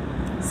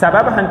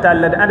sabab sẽn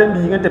tall d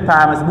ãdem-biig n tɩ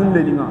paams bũmb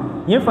la ninga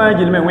yẽ fãa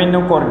gill me wẽnd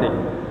n korde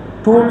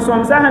tʋʋm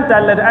sõmsã sẽn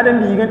tall d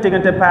ãdem-biig n tɩg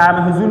n tɩ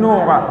paams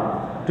zu-nooga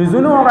tɩ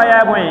zu-nooga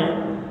yaa bõe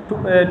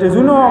tɩ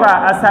zu-nooga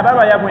a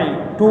sababa yaa bõe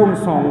tʋʋm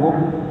sõngo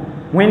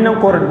wẽnd n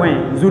kord bõe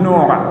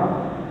zu-nooga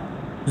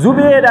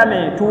zu-beedame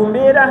tʋʋm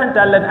beeda sẽn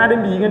tall d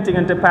ãdem-biig n tɩg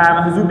n tɩ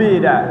paams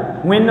zu-beeda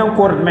wẽnd n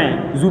kordme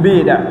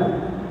zu-beeda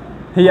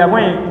tɩ yaa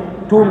bõe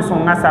tʋʋm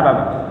sõnga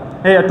sababa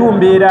ya tʋʋm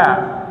beeda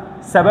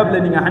sabab la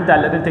ninga sẽn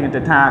tall d n tɩg n tɩ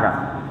tãaga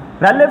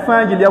rall d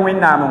fãa gill yaa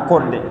wẽnnaam n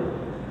korde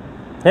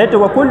tɩ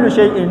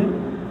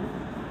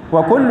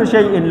wa kullu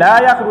shay'in la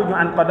yakhruju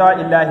an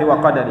qada'i llahi wa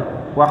qadari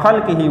wa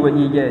khalqihi wa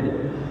ijadi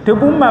tɩ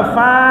bũmba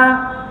fãa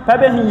pa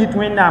be sẽn yit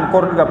wẽnnaam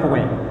kordga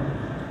pʋgẽ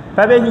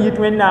pa be sẽn yit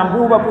wẽnnaam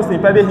buuba pʋsẽ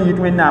pa be sẽn yit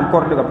wẽnnaam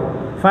kordga pʋgẽ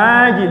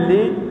fãa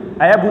gilli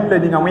a yaa bũmb la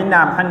ninga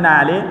wẽnnaam sẽn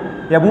naale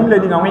yaa bũmb la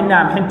ninga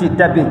wẽnnaam sẽn tɩ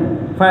ta be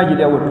fãa gill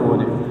yaa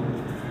wotone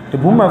tɩ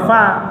bũmba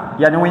fãa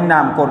yaa ne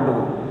wẽnnaam kordgo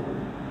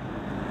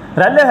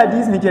rall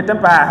hadis ni ket n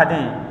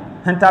paasdẽ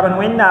sẽn tabn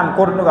wẽnnaam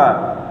kordga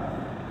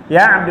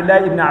yaa abdullah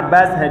ibn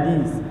abbas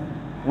hadis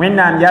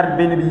wẽnnaam yard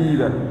ben b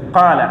yiiba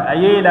qaala a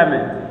yeelame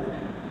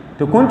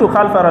tɩ kuntu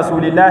khalfa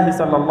rasulillahi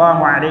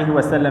sallallahu alayhi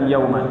wa sallam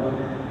yawman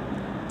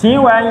tɩ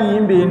wa n yɩ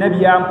n bee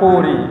nabiyaam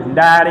poorẽ n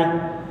daare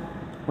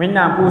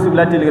wẽnnaam pʋʋsb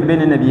la tɩlgd be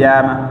ne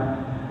nabiyaamã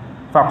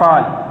fa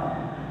qaal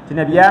tɩ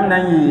nabiyaam na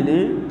n yeele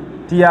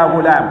tɩ yaa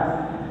gulam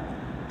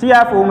tɩ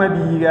yaa fooma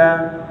biiga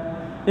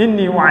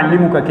inni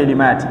uallimuka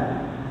kalimati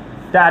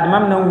tɩ ad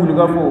mam na n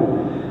wulga fo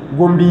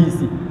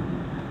gom-biisi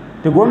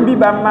tɩ gom-bi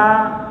bãmba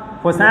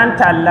fo sã n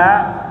talla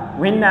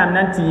wẽnnaam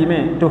na n tɩɩme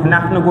tɩ f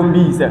naf ne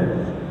gom-biisa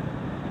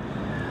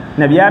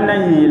nabiyaam na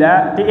n yeela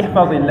tɩ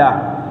ihfazillah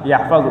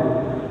yahfazu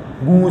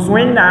gũus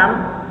wẽnnaam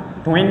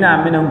tɩ wẽnnaam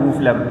me na n gũus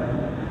lame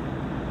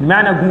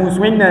maana gũus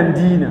wẽnnaam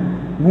diinã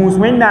gũus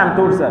wẽnnaam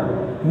tʋlsa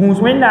gũus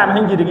wẽnnaam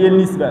sẽn gɩdg yel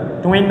ninsba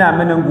tɩ wẽnnaam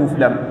me na n gũus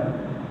lame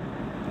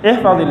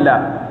ihfazillah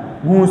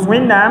gũus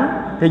wẽnnaam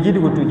t'a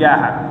gɩdg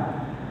tujaaha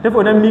tɩ fo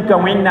na mika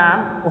wẽnnaam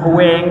f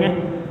wɛɛngẽ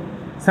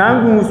sã n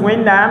gũus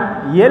wẽnnaam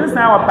yel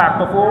sã n wa pak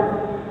fo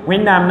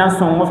wẽnnaam na n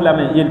sõng f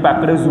lame yel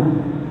pakra zug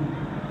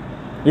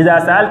ida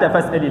saalta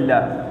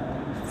fasalillah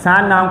sã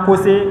n na n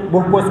kose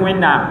bf kos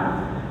wẽnnaam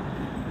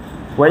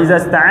wa iza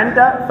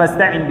staanta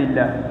fastain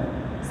billah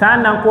sã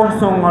n na n kos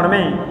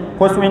sõngrme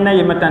kos wẽnna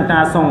yembã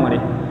tãn-tãag sõngre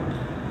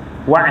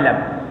wa'lam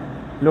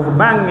lof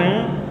bãngẽ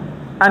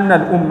anna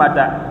al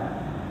ummata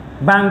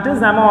bãng tɩ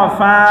zãma wã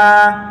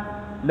fãa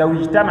law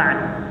ijtamaat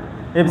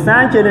b sã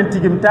n kell n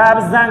tigim taab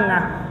zãnga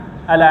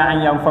ala an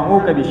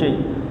yanfa'uka bi shay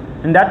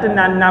n dat n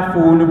na n na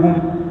foone bũmb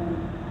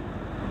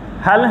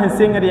hal sẽn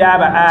sengd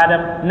yaaba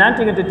adam na n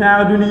tɩg tɩ tãag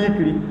dũni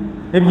yikri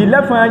b yilla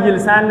fãa gill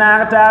sã n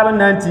naag taab n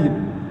na n tigim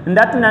n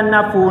dat na n na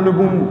foone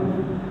bũmbu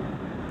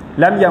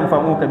lam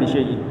yanfa'uka bi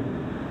shay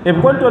b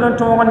kõn tol n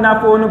tõog n na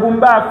foone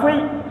bũmbaa foe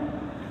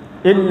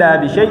illa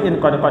bi shayin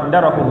qad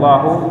qaddarahu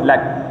llahu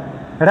lak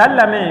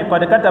rallame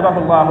qad katabahu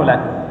llahu lak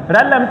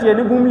rallam tɩ ya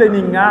ne bũmb la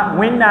ninga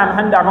wẽnnaam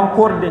sẽn dag n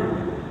korde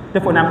tɩ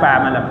fo na n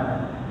paama lame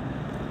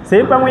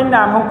sẽn pa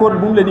wẽnnaam sẽn kord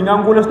bũmb la ninga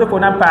n gʋls tɩ fo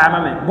na n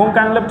paamame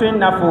bõn-kãng la b tõe n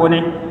na foone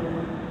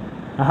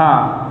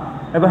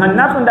b sẽn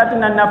naf n dat n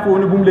na n na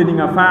foone bũmb la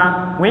ninga fãa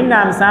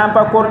wẽnnaam sã n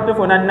pa kord tɩ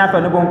fo na n nafa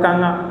ne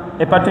bõn-kãngã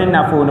pa tõe n na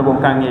foone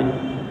bõn-kãng ye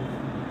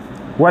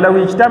walaw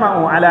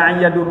ijtama'u ala an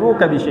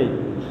yadurruka bi shay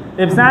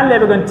b sã n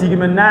lebg n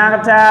tigm n naag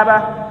taaba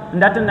n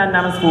dat n na n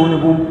nams foone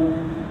bũmb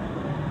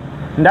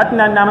n dat n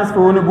na n nams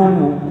foone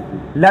bũmbu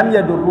lam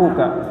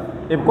yadurruka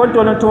b kõn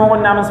tol n tõog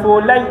n nams foo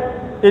lay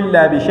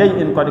illa bi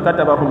shayin qad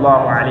katabahu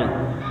llahu alayh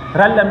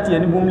rallam tɩ ya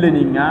ne bũmb la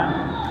ninga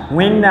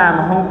wẽnnaam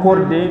sẽn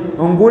korde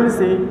n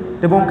gʋlse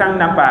tɩ bõn-kãng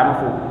na n paam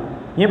fo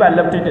yẽ bal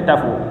la b tõe tɩ ta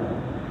fo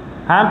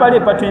sã n pa re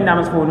pa tõe n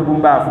nams foone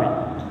bũmbaa foe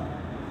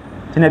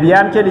tɩ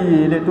nabiyaam kell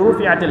yeele tɩ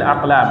rufiat l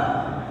aqlam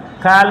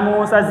kaal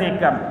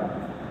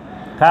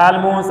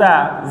moosa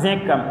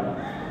zẽkame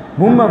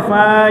bũmba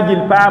fãa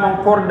gill paam n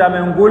kordame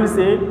n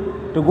gʋlse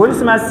tɩ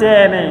gʋlsmã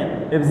sɛɛme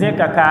b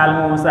zẽka kaal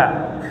moosa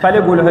pa le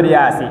gʋlsd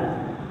yaase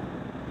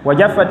wa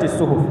jaffat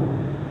suhuf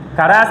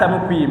karasame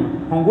kʋɩɩm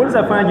n gʋlsa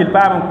fãa gill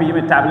paam n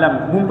kʋɩɩme tablame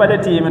bũmb pa la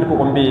teemd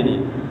pʋgẽ beene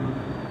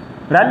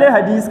rall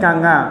hadis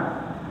kãngã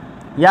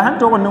yaa sẽn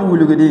tog n n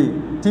wulgde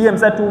tɩ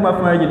yemsa tʋʋma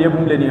fãa gill ya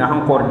bũmb la ninga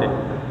sẽn korde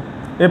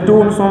b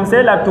tʋʋm sõmse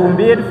la b tʋʋm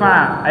beed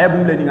fãa a yaa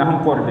bũmb la ninga sẽn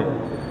korde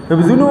b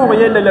zu-noog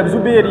yelle la b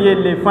zu-beed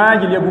yelle fãa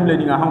gill ya bũmb la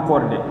ninga sẽn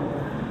korde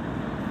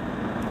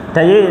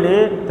t'a yeele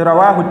tɩ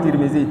rawahu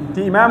tirmizi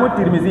tɩ imamu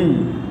tirmizi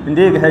n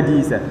deeg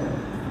hadiisa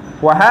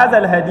wa hadha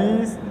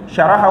alhadis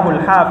شرحه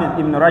الحافظ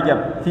ابن رجب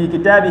في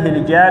كتابه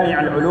الجامع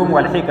العلوم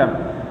والحكم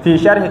في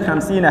شرح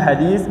 50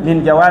 حديث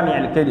من جوامع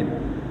الكلم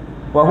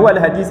وهو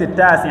الحديث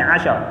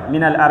 19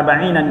 من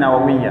 40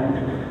 النووية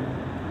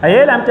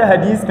ayelam ta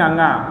hadis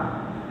kanga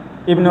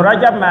ibn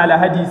rajab mala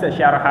hadisa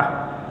sharha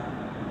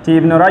ti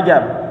ibn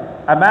rajab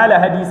amala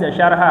hadisa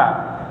sharha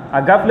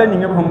agafla ni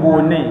ngam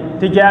bonne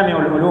ti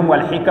jami'ul ulum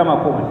wal hikama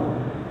ko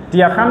ti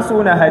ya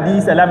 50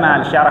 hadisa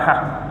lama al sharha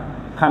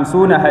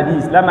 50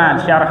 hadis lama al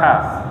sharha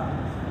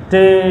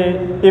te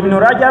ibn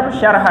rajab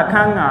sharha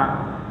kanga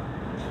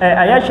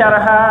aya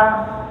sharha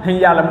hin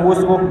yalam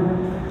wusgo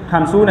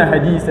 50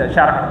 hadisa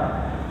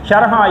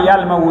sharha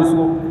yalma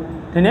wusgo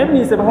te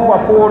nebni sabon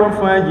wa poron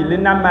fanji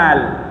linamal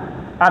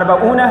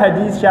 40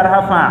 hadis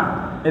sharha fa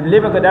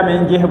iblebe ga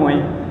dame njehmoy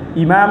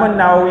imam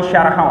an-nawawi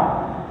sharha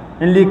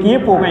en liki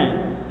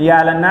porin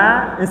yala na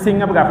n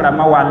singa b gafra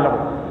ma wallo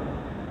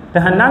ta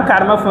hannan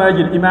karma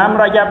fajil imam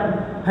rajab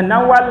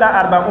hannan walla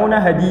 40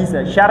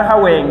 hadisa sharha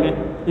wenge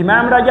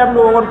imam rajab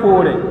lo wor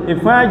pore e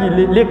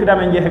fajil lekda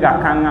men jehga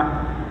kanga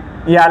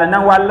yala na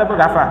walla b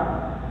gafa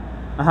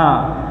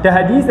ta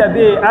hadisa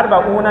be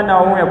 40 na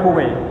wo ko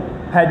we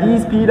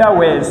hadis pila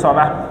we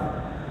soba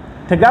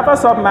ta gafa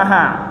sob ma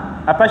ha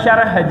apa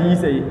sharha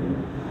hadisa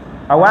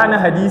awana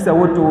hadisa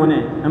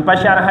wotone en pa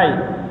sharha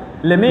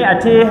leme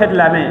ate het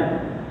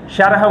lame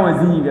sharha wa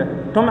zinga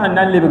tum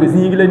hannan lebga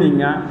zingla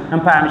ninga an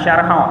paam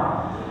sharha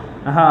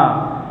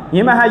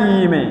yima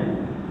hayime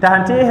ta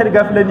hante her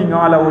gafla ninga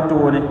wala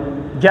wotone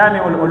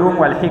jami'ul ulum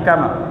wal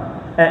hikama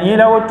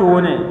ila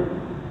wotone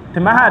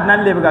tuma had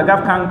nan lebga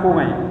gaf kan ko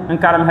mai an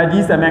karam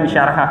hadisa men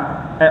sharha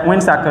wen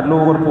sakar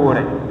logor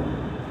pore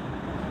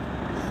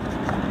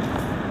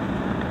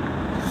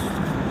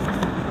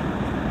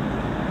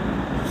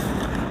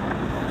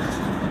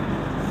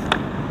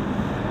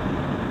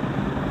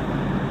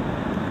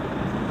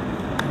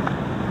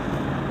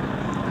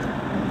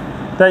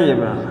طيب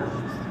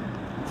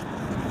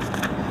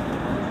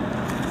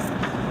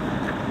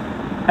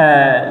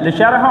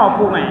لشرح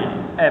أقومي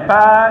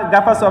با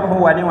غفا صبح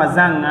واني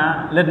وزانا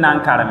لدنا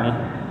كارمي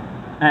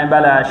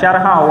بلا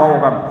شرح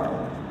أوغم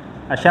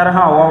الشرح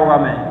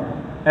أوغم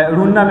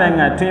رونا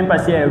من توين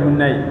بسيا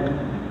رونا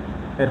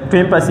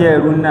توين بسيا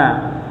رونا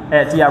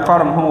تيا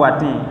كارم هو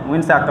واتين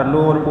وين ساكر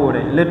لور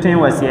بوري لتوين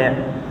وسيا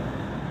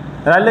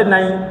رالدنا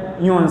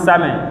يون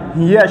سامي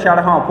هي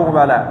شرح أقوم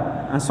بلا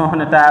ان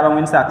صحنا تابا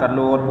وين ساكر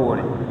لور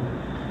بوري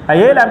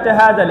ايلام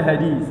هذا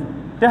الحديث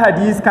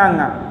حديث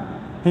كان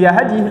هي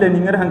حديث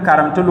لنير هن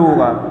كرم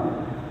تلوغا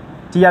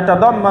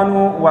تيتضمن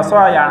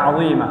وصايا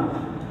عظيمه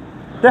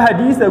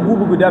حديث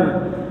غوب غدم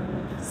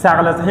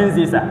سغلس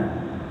هنزيسا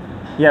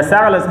يا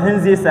سغلس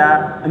هنزيسا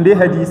اندي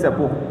حديث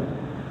بو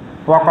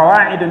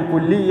وقواعد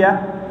كليه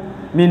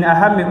من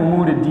اهم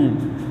امور الدين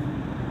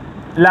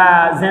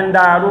لا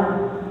زندارو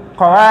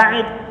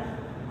قواعد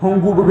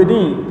هم غوب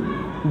غدين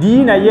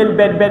دينا يل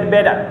بد بد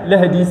بد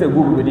لحديث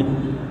غوغدي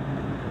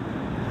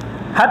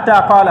حتى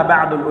قال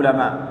بعض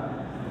العلماء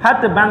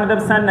حتى بعض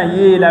سنة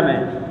يلم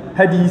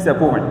حديث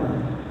بوين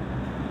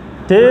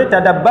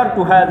تدبرت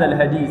هذا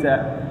الحديث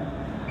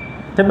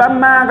تبما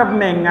ما غب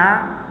منغا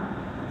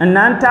ان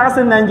انتاس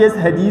ننجس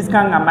حديث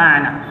كان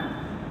معنا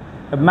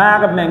ما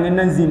غب منغا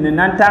ننزين ان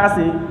انتاس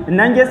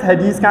ننجس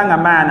حديث كان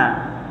معنا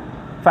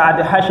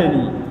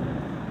فادحشني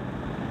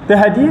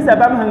تحديث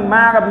بام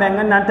ما غب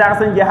منغا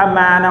ننتاس جه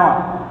معنا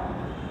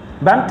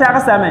bam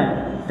tagsame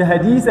te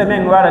hadisa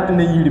men wara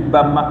tna yiri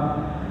bamma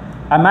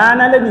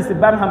amana la ni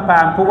sibam han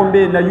pam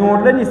pogombe na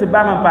yon la ni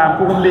sibam han pam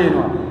pogombe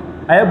no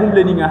aya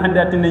bumle ni nga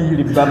handa tna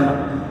yiri bamma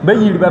ba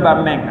yiri baba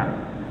menga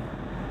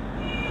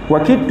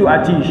wakittu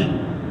atish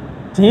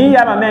ti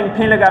ya ma men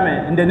pinlega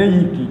me ndena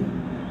yiki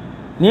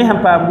ni han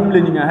pam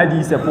bumle ni nga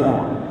hadisa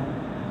pogon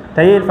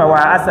tayil fa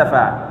wa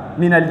asafa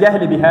min al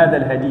jahl bi hadha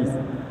al hadith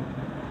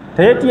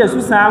tayati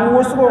yasu sang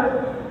wosgo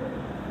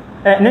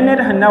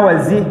nene hanna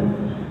wazi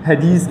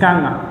hadis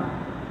kanga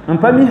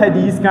mpami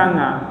hadis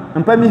kanga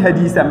mpami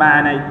hadisa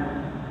maanai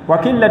wa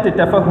qillat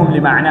tafahum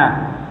li ma'na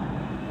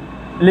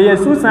li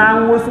yasus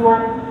an wusu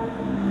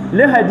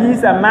li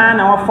hadisa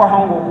maana wa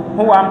fahango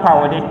huwa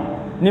ampawde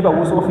ni ba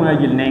wusu fu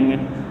ngil nenge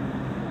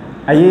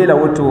ayela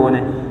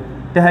wotone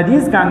te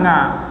hadis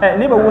kanga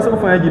ni ba wusu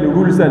fu ngil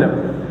rul salam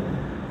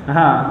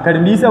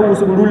karmisa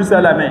wusu rul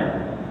salame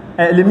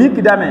li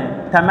mikdame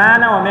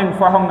tamana wa men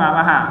fahonga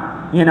ma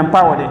yena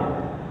pawde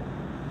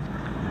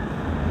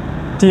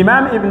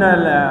امام ابن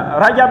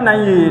رجب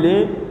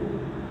نيلي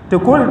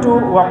تقولت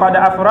وقد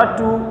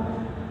افردت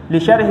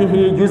لشرحه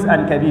جزءا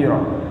كبيرا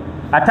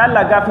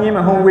اتلا غفني ما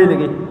هو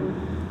ويلغي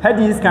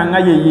حديث كان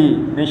يي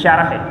من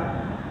شرحه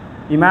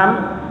امام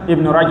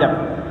ابن رجب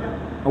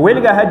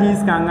ويلغا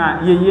حديث كان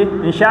يي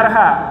من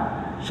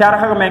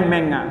شرح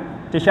من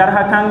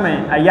تشرح كان من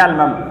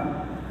ايالمم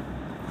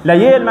لا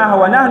يلما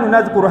هو نحن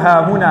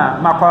نذكرها هنا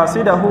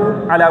مقاصده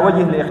على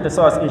وجه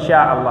الاختصاص ان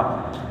شاء الله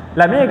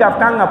la me gaf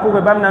kanga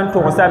pour bam nan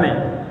to same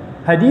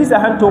hadisa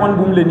han to on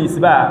bum le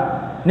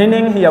nisba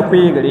nenen hiya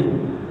kwegre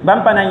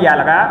bam panan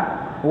yalga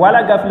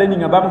wala gaf le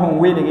ninga bam hon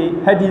welege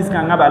hadis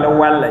kanga bala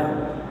walla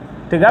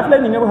te gaf le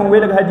ninga hon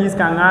welege hadis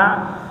kanga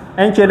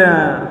en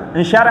kela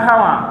en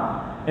sharhawa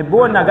e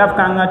bona gaf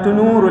kanga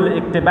tunurul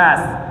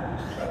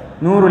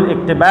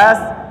iktibas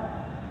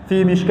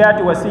fi mishkat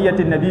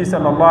wasiyati an-nabi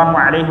sallallahu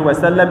alayhi wa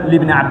sallam li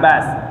ibn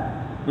abbas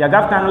ya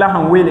gaf kãng la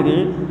sẽn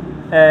welge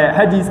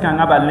hadis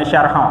kãngã bal ne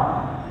sharhã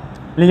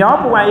le yã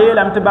pʋgã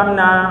yeelame tɩ bãmb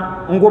na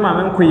n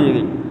gomame n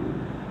koeege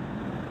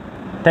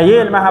t'a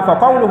yeelma fa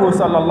qawluhu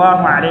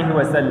sallallahu alayhi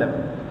wa sallam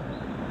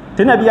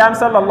tɩ nabiyaam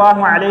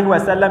sallallahu alayhi wa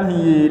sallam sẽn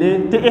yeele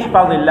tɩ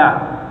ihfazillah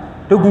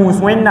tɩ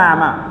gũus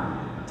wẽnnaamã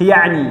tɩ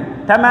yani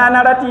t'a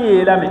maana ra tɩ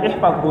yeelame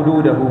ihfaz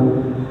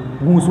hududahu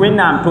gũus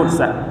wẽnnaam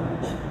tʋlsa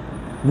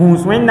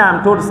gũus wẽnnaam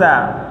tʋlsa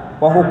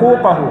wa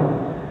huquqahu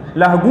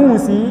la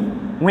gũusi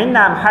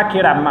wẽnnaam haki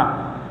rãmbã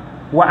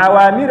wa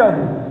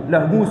awamirahu la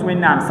gũus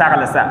wẽnnaam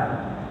saglsa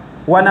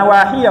wa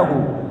nawahiyahu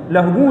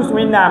la gũus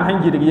wẽnnaam sẽn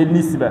gɩdg yel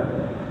nisba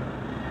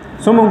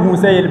sõm n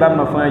gũusa yel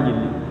bãmbã fãa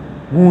gilli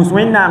gũus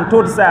wẽnnaam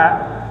tʋlsa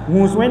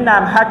gũus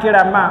wẽnnaam haki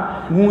rãmbã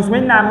gũus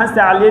wẽnnaam sẽn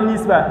sagl yel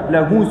nisba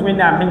la gũus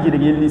wẽnnaam sẽn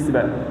gɩdg yel nisba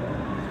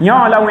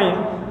yõ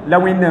la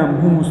wẽnnaam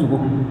gũusgo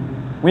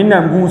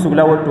wẽnnaam gũusg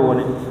la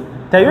wotone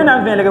t'a yõna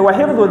n vẽlge wa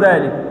hifdu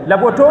dhalik la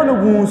botone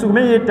gũusg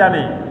me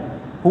yetame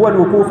huwa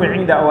alwuqufu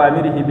inda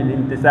awamirihi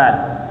bilimtisal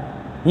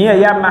yẽ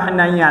yamma sẽn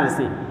na n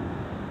yãlse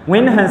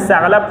wẽnd sẽn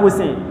sagla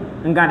pʋsẽ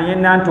n gãd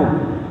yẽnda n tʋm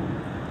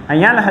a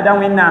yãlsda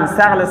wẽnnaam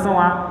saglsẽ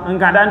wã n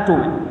gãda n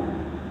tʋme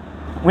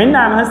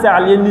wẽnnaam sẽn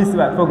sagl yel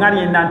ninsba fo gãd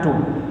yẽnda n tʋm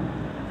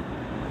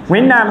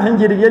wẽnnaam sẽn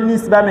gɩdg yel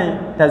ninsbame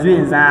t'a zoe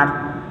n zãag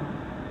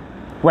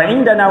wa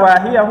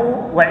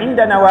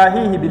inda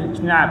nawahihi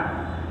bilijtinab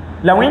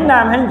la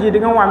wẽnnaam sẽn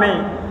gɩdg n wame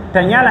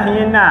t'a yãls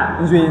yẽnna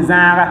n zoe n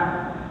zãaga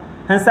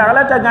sẽn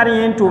sagla t'a gãd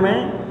yẽn tʋme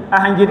a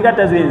sẽn gɩdga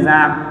t'a zoe n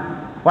zãag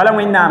wala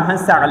wẽnnaam sẽn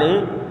sagle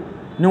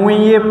ne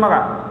wẽn-yembga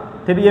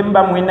tɩ b yem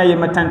bãmb wẽnna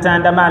yem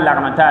tãn-tãanda maan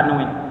lagm taad ne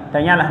wẽnd t'a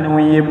yãls ne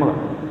wẽn-yembga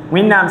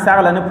wẽnnaam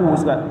sagla ne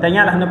pʋʋsga t'a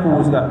yãls ne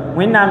pʋʋsga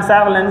wẽnnaam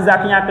sagla ne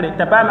zak yãkre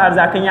t'a paam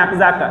arzak n yãk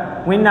zaka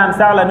wẽnnaam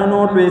sagla ne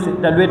noor loeese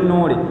t'a loet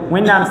noore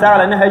wẽnnaam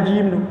sagla ne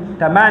hajiimnu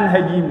t'a maan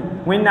hajiimnu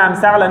wẽnnaam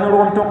sagla ne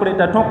rogem tõkre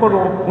t'a tõk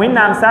rogem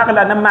wẽnnaam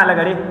sagla ne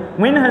malgre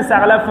wẽnd sẽn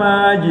sagla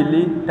fãa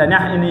gilli t'a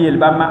nas ne yel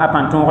bãmbã a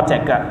pãn tõog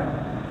tɛka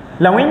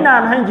la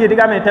wẽnnaam sẽn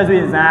gɩdgame t'a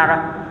zoe n zãaga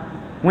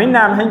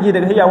wẽnnaam sẽn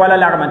gɩdg sẽn ya wala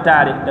lagm n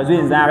taare t'a zoe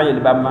n zãag yel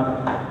bãmbã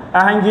a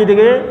sẽn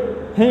gɩdge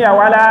sẽn ya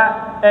wala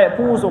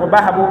pʋʋsg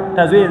basbo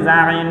t'a zoe n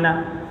zãag yẽnna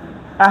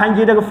a sẽn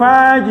gɩdg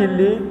fãa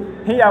gilli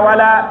sẽn ya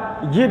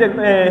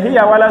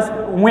wala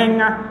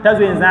wẽnga t'a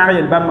zoe n zãag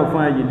yel bãmbã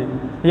fãa gilli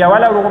sẽn ya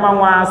wala rogmã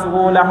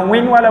wãasgo la sẽn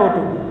wẽnd wala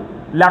woto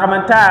lagm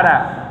n taara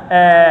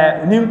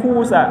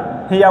nin-kʋʋsa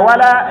sẽn ya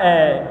wala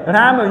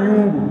rãambã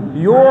yũugu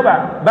yooba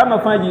bãmbã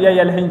fãa gill ya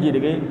yɛl sẽn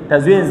gɩdge t'a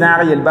zoe n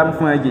zãag yel bãmb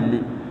fãa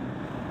gilli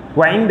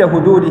wa inda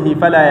hududihi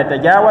fala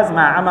yatajawaz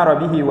ma amara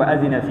bihi wa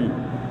adina fi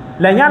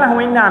la yãls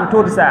wẽnnaam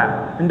tʋdsa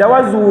n da wa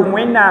zʋʋg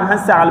wẽnnaam sẽn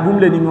sagl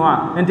bũmb la ning wã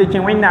n tɩ kẽ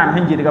wẽnnaam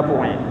sẽn gɩdga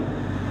pʋgẽ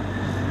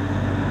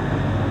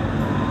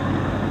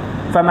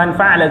faman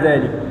faala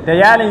dhalik t'a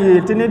yaal n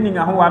yeel tɩ ned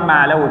ninga sẽn wa n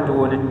maala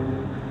wotone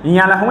n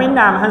yãls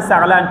wẽnnaam sẽn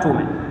sagla n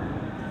tʋme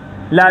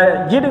la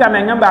gɩdga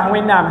meng n bas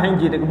wẽnnaam sẽn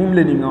gɩdg bũmb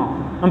la ning wã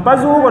n pa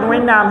zʋʋgd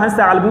wẽnnaam sẽn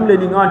sagl bũmb la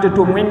ning wã tɩ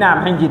tʋm wẽnnaam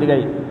sẽn gɩdga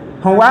ye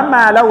sẽn wa n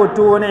maala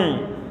wotone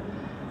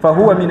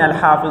فهو من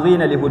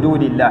الحافظين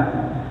لحدود الله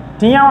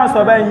تيا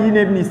وصبا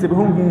ينب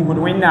نسبهم جوهر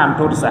وينام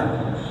ترسا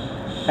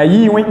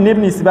أي نب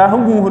نسبهم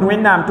جوهر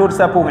وينام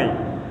ترسا بومي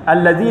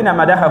الذين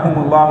مدحهم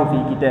الله في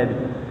كتابه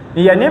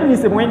هي نب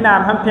نسب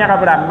وينام هم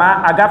بيعبر ما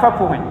أجافا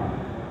بومي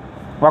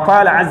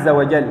وقال عز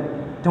وجل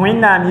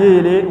توينام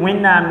يلي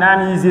وينام نام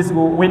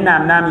يزيسو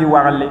وينام نام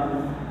يوغلي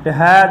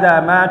هذا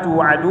ما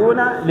توعدون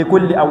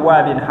لكل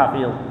أواب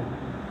حفيظ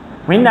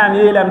وينام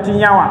يلي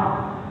تيا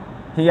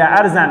هي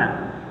أرزنا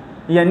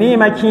ya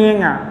neema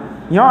kẽenga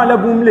yõ la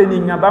bũmb le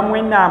ninga bãmb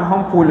wẽnnaam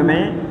sẽn pʋlme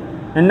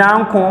n na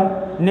n kõ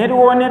ned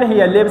woo ned sẽn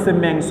ya lebs n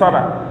meng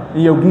soaba n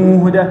ya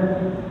gũusda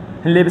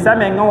n lebsa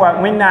meng n wa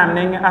wẽnnaam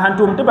nengẽ a sẽn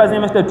tʋm tɩ pa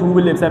zems t'a tuub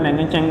lebsa meng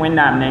n kẽng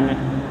wẽnnaam nengẽ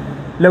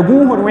la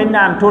gũusd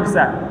wẽnnaam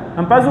tʋdsa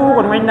n pa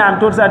zʋʋgd wẽnnaam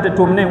tʋdsa tɩ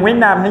tʋm ne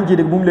wẽnnaam sẽn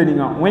gɩdg bũmb le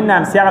ninga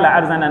wẽnnaam segla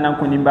arzãna na n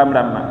kõ nin-bãmb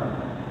rãmbã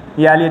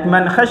yaa let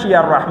man khashiya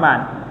arrahman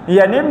n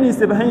ya neb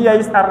ninsb sẽn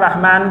yais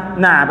arrahman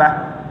naaba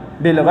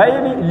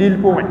bilgaybi lil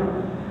pʋgẽ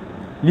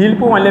lil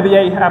pʋgẽ leb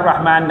yɛɩs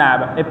arrahman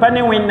naaba e pa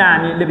ne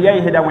wẽnnaam leb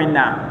yɛɩsda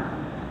wẽnnaam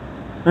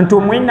n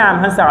tʋm wẽnnaam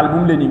sẽn sagl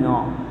bũmb la ninga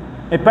wã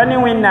e pa ne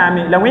wẽnnaam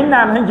la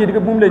wẽnnaam sẽn gɩdg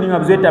bũmb la ninga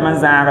b zoetame n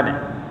zãagdẽ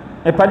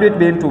e pa loet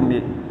be n tʋm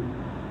ye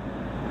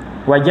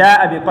wa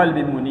jaa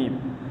biqalbin munib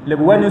leb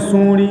wa ne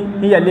sũuri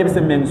n ya lebs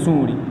n meng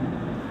sũuri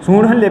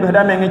sũur sẽn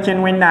lebsda meng n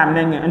kẽnd wẽnnaam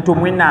nengẽ n tʋm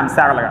wẽnnaam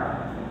saglga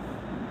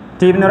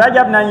tɩ ibn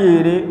rajab na n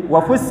yeere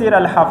wa fussira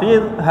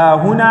alhafiz ha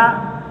hũna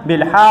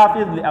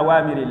bilhafiz li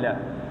awamirillah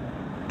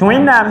tɩ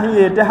wẽnnaam sẽn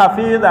yeel tɩ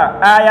hafiiza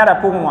aya ra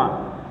pʋgẽ wã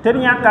tɩ d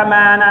yãka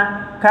maana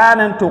kaan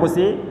n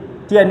tʋgse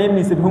tɩ yaa neb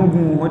ninsb sẽn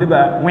gũusdba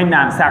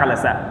wẽnnaam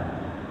saglsa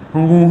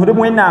sẽn gũusdb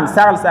wẽnnaam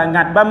saglsa n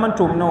gãt bãmb n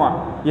tʋmdẽ wã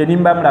ya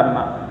nin-bãmb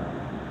rãmbã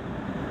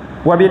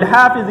wa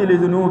bilhafizi li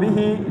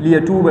zunubihi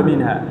liyatuba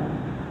minha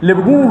leb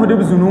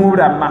gũusdb zunub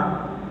rãmbã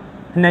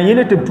sẽn na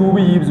yẽl tɩ b tuub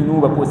n yiib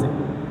zunubã pʋsẽ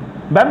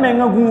bãmb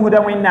mengã gũusda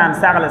wẽnnaam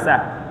saglsa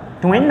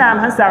tɩ wẽnnaam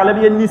sẽn sagl b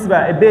yel ninsba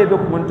b bee be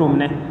kʋm n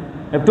tʋmne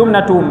b tʋmna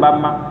tʋʋm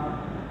bãmbã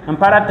n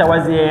pa rata wa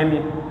zɛɛme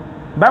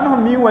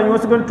bam mi wa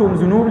yosgon tum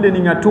zunub le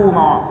ninga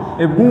tuma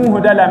e bu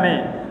hodala me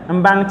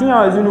mbang ti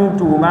ya zunub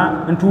tuma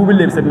ntubu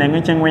le se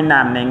mengen chen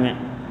wẽnnaam nengẽ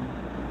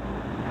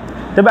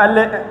tɩ bal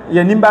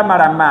ya nimba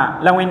marama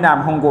la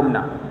wẽnnaam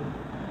hongomna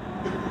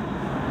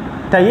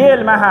t'a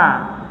yeelmasã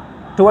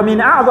tɩ wa min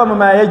a'zam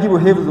ma yajibu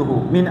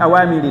hifzuhu min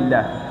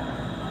awamirillah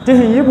tɩ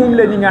sẽn yɩ bũmb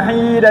la ninga sẽn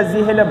yɩɩda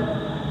zɩslem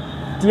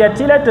tɩ ya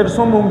tɩ la tɩ d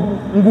sõm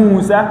n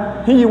gũusa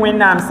sẽn yɩ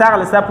wẽnnaam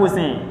saglsã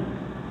pʋsẽ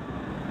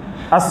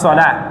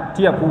as-sola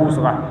tɩ ya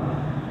pʋʋsga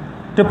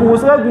tɩ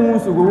pʋʋsga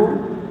gũusgo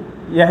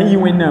ya sẽn yɩ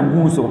wẽnnaam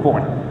gũusg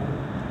pʋgẽ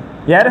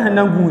yaa d sẽn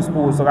na n gũus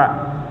pʋʋsga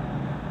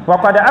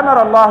وقد أمر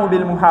الله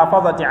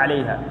بالمحافظة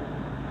عليها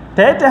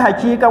تأتي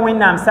حقيقة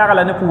وإنام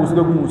سغلا نفوس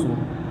غوسو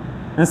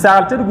إن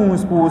سغلت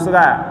غوس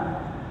بوسرا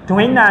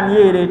توينام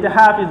يلي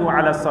تحافظوا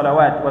على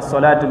الصلوات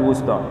والصلاة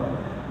الوسطى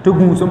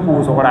تغوس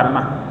بوس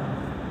غرامة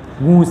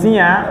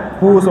غوسيا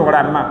بوس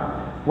غرامة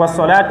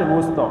والصلاة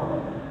الوسطى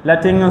لا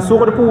تنين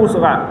سغر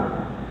بوسرا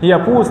هي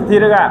بوس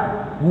تيرغا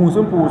غوس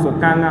بوس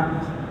كانا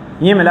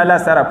يملا لا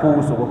سرا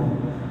بوسو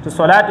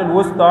الصلاة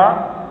الوسطى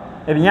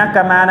ابن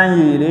كمانا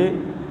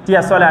يلي tɩ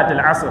yaa solat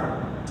al-asr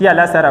tɩ yaa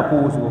lasara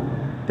pʋʋsgo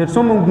tɩ d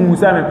sõm n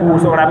gũusame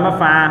pʋʋsg rãmbã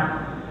fãa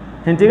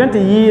sẽn tɩg n tɩ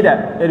yɩɩda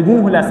d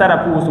gũus lasara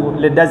pʋʋsgo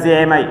le da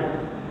zɛɛma ye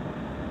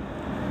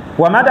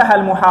wa madaha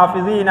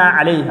almuhafidina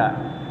alayha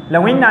la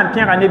wẽnnaam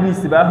pẽga neb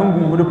ninsba sẽn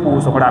gũusd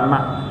pʋʋsg rãmbã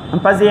n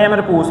pa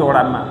zɛɛmd pʋʋsg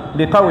rãmbã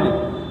bɩ qawle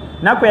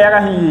na koɛɛga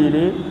sẽn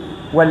yeele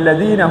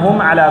walladina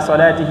hum ala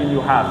salatihim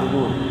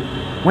yuhafidun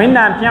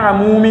wẽnnaam pẽga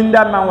mumin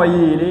dãmbã wa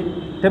yeele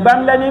tɩ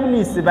bãmb la neb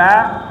ninsba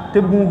tɩ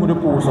b gũusd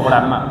pʋʋsg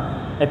rãmbã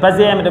et pas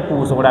zéem de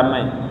pʋʋsg rãmbã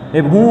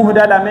b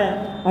gũusda lame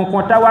n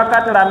kõta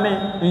wakat rãmbẽ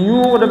n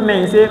yũugd b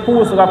mense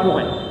pʋʋsga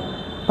pʋgẽ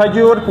pa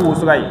jood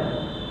pʋʋsga ye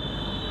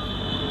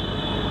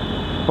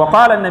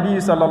وقال النبي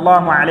صلى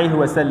الله عليه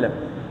وسلم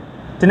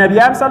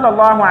تنبيام صلى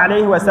الله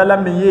عليه وسلم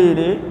من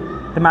يلي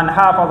من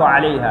حافظ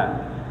عليها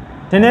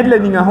تند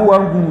لنيغا هو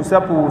غوسا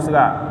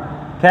پوسغا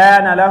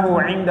كان له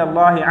عند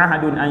الله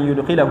عهد ان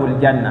يدخله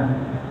الجنه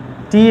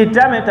تي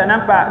تامه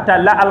تنبا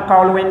تلا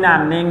القول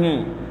وينام نيغي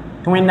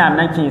توينام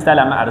نكين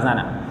سلام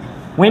ارزانا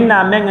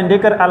وينام من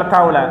ذكر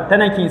القول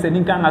تنكين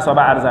سدين كان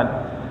صبا ارزان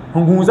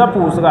غوسا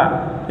پوسغا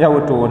يا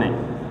وتوني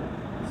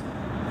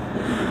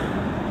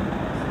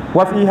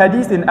وفي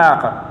حديث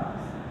آخر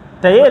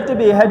تيلت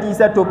به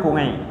حديثة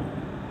توبونين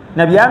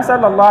نبيام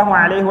صلى الله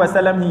عليه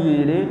وسلم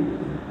يلي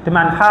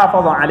من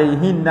حافظ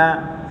عليهن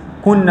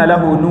كن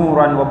له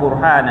نورا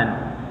وبرهانا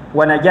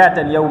ونجاة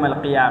يوم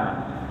القيامة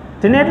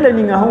تنيت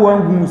لنيغا هو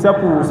غوسا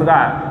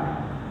پوسغا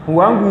هو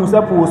غوسا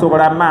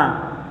پوسغا ما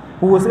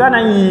پوسغا نا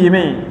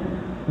ييمي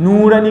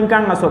نورا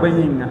نينكان سوبا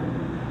يينغا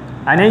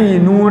اني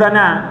نورا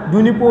نا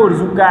دوني پور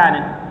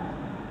زكانه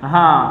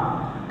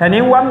tane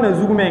wam na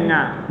zugmenga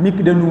mik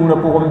de nura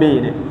pʋgẽ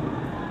beene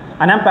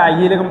a na n paa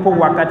yɩlg n pʋg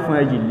wakat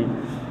fãa gilli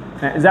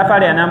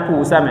zafare a na n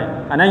pʋʋsame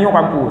a na n yõg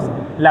n pʋʋs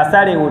la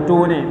sare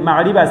wotone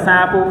magriba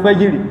sãapo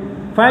fajiri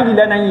fãa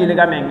gilla na n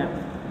yɩlga menga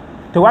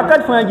tɩ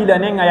wakat fãa gilla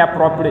nenga ya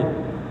propre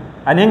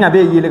a nenga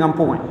bee yɩlg n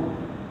pʋgẽ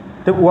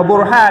tɩ wa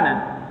burhanan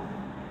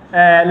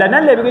la na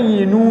n lebg n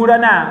yɩ nuura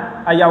na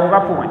a yaooga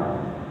pʋgẽ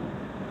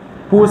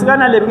pʋʋsga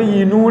na lebg n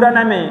yɩ nuura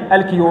na me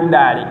alkiyoom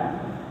daare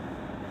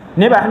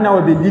nebã sẽn na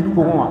wa be lik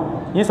pʋgẽ wã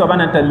yẽ soaba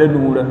na n tall la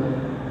nuura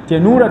tɩ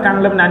nuura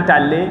kãng leb na n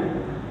talle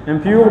n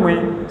pɩʋʋgme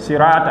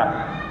sirata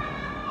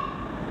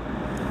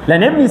la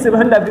neb ninsb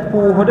sẽn da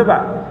pʋʋsdba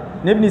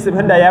neb ninsb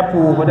sẽn da yaa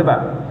pʋʋsdba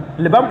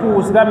le bãmb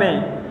pʋʋsgame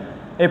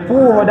e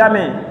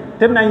pʋʋsdame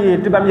tɩ b na n yeel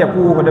tɩ bãmb ya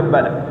pʋʋsdb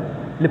bala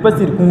le pa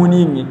sɩd kũu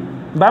ninge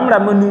bãmb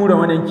rãmbã nuurã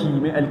wã na n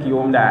kiime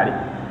alkiyoom daare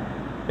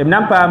b na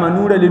n paama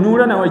nuura le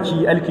nuurã na wa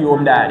kii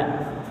alkiyoom daare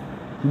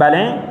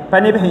balẽ pa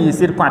neb sẽn yɩ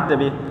sɩd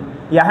kõatbe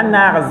yaa sẽn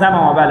naag zãma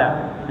wã bala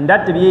n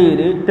dat tɩ b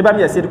yeele tɩ bãmb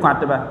ya sɩd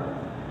kõatba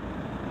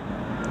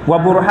wa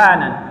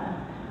burhanan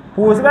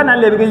pʋʋsga na n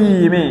lebg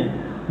yɩɩme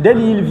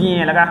dalil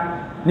vẽelga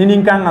ne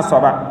nin-kãngã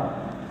soaba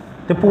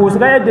tɩ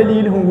pʋʋsga yaa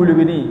dalil sẽn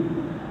wilgde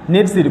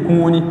ned sɩd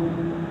kũuni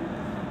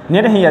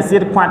ned sẽn ya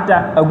sɩd kõata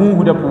a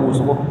gũusda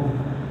pʋʋsgo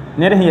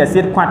ned sẽn ya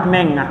sɩd kõat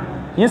menga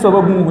yẽ soaba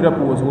gũusda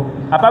pʋʋsgo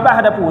a pa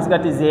basda pʋʋsga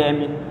tɩ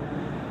zɛɛme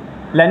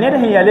la ned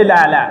sẽn ya le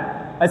laala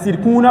a sɩd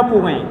kũunã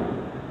pʋgẽ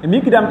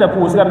mikdame t'a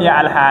pʋʋsgame yaa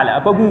alhaala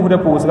a pa gũusda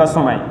pʋʋsga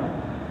sõma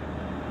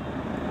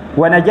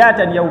wa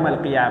najatan yawm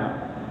alqiyama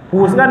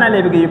pʋʋsga na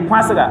lebg yɩ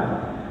põsga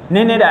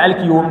ne neda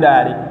alkiyoom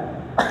daare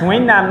tɩ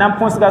wẽnnaam na n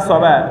põsga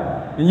soaba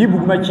n yɩ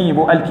bugmã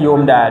kĩibo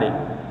alkiyoom daare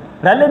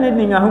rala ned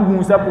ninga sẽn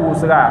gũusa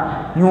pʋʋsga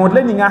yõod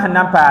la ninga sẽn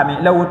na n paame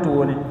la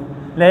wotone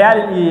la yaa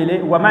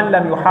yeele wa man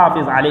lam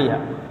yuhafiz alayha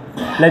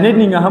la ned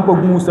ninga sẽn pa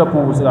gũusa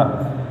pʋʋsga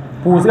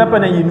pʋʋsga pa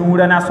na yɩ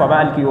nuura na soaba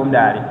alkiyoom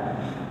daare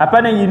a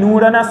pa na yɩ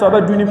nuura na soaba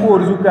dũni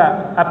poor zuka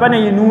a pa na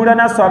yɩ nuura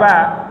na soaba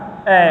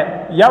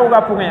yaooga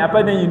pʋgẽ a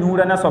pa na yɩ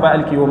nuura na soaba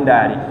alkiyoom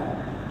daare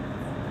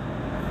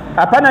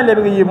a pa na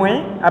lebg yɩ bõe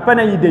a pa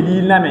na yɩ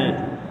dalil name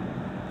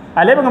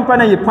a lebg n pa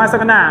na yɩ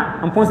põsg na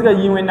n põsga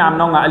yɩ wẽnnaam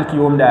naonga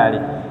alkiyoom daare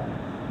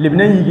leb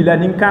na yigi la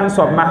nin-kãng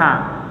soab masã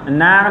n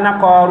naag na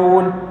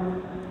qaarun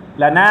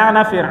la naag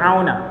na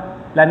fir'auna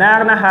la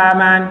naag na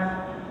haman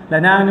la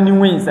nang ni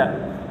wensa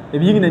e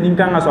bi yigna nin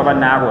kanga so ba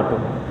na goto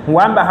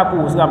wamba ha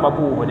puusga ba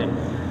puude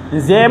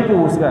zem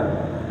puusga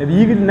e bi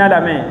yigna la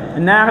me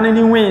nang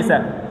ni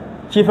wensa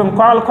kifin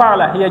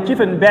kwala ya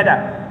kifin beda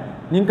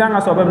nin kanga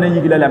so ba na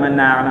yigla la man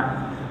nagna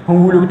hon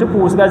wulu to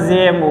puusga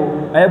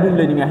zemo ay bum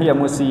le ninga hiya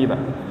musiba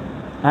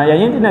ya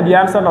yindi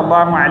nabiyam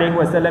sallallahu alaihi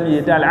wasallam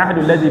yata al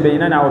ahdu alladhi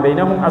baynana wa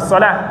baynahum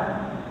as-salah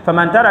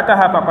faman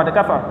tarakaha faqad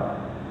kafar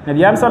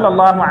nabiyam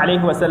sallallahu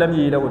alaihi wasallam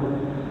yilawud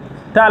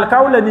ta al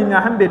qawla ninga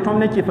hambe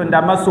tomne kifin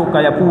da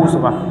masuka ya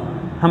puusba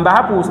hamba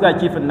ha puusga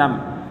kifin nam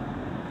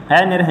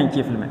ay ne han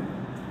kifil me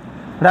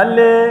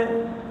ralle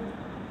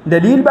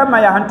dalil ba ma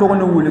ya han to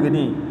no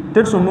wulugni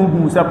tet so mun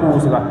guusa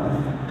puusga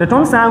te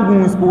tom san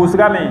guus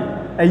puusga me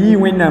ayi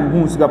wennam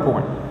guusga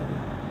pon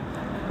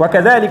wa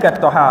kadhalika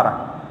at-tahara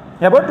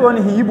ya boto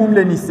ni hibum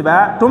le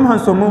nisba tom han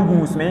so mun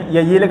guus me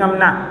ya yelegam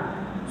na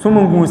so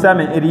mun guusa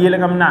me eri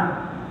yelegam na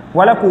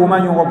wala ko ma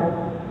yob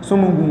so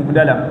mun guus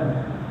dalam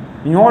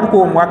yor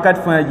ko wakat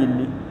fa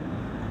jilli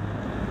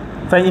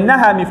fa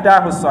innaha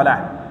miftahu as-salah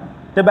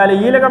tabali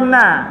yelegam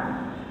na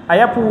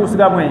aya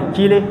puusga mo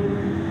kile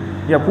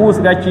ya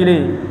puusga kile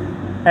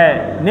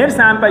ner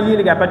san pa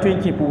yelega pa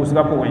twinki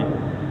puusga poin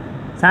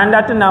san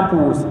dat nan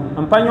puus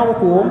en pa yon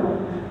ko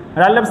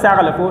ralab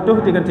sagala fo to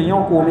tigan ti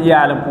yon ko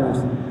ya la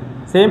puus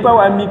sem pa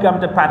wa mi kam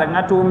te pada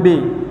ngato mbe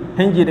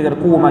henji de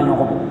ko ma yon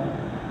ko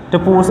te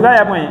puusga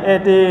ya poin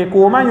te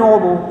ko ma yon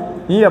bo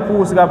ya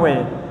puusga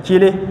poin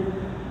kile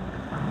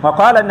wa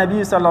qala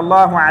an-nabi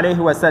sallallahu alayhi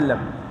wa sallam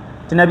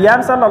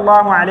tinabiyam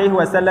sallallahu alayhi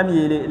wa sallam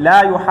yele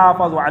la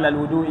yuhafazu ala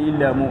al-wudu'i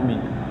illa mu'min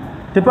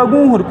te pa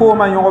gun hur ko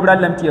ma yon ko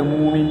lam ti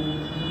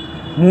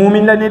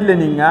mu'min la ned le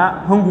ninga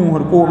hungun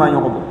hur ko ma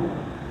yon ko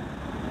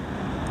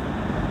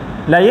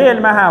la yel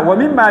maha wa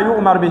mimma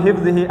yu'mar bi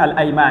hifdhihi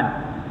al-ayman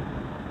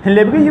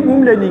lebgi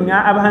yibum le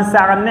ninga ab han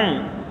sarne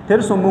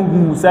ter so mun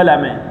gun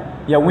salame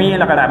ya wi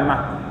la garama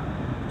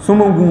so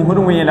mun gun hur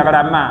wi la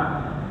garama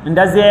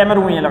nda zemer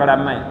wi la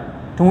garama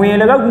to wi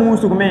la gun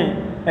sugme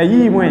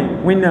ayi mwe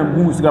winna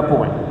gus ga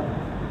poe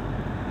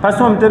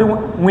pasom ter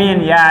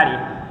wen yari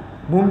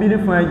bumbi de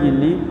fa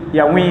yili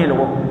ya wen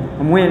lo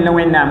mwen la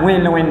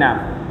wenna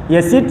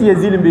ya sit ya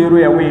zil biru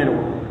ya wen lo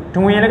to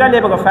wen ga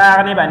le ba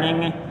faar ne ba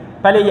nenge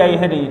pale ya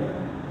hede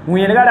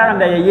wen ga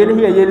randa ya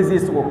yel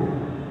zisgo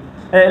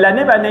la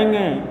ne ba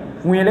nenge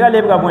wen ga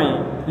le ba boy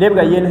le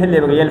ba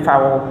yel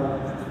fawo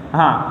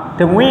ha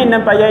te wen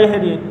nan pa ya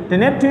hede te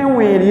ne tun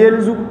wen yel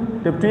zu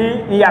te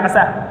tun ya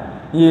sa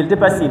yel te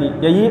pasiri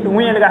ya yi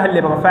wen ga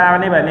halle ba faar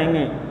ne ba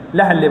nenge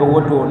la halle ba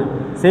wotona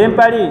sem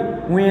pari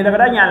wen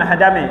ga nyal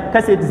hadame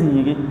kaset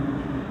zigi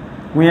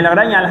wen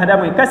ga nyal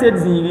hadame kaset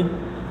zigi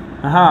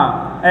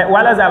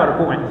wala zabar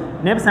ko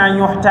ne san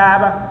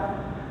yohtaba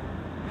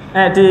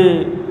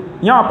te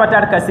yon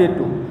patar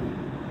kaseto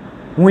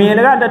wen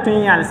ga da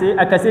tun yalse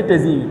a kaseta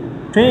zigi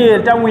tun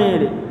yel ta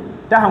wen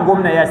ta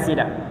hangom na ya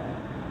sida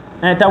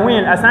ta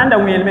wen asanda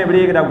wen me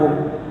brega da gom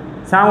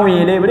san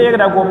wen le brega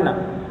da gom na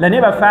la ne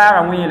ba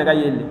fara wen ga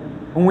yelle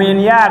wen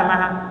yar ma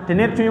te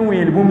ne tun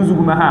wen bum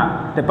zugu ma ha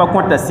te pa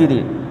konta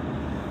sidi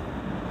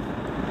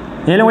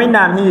yele wen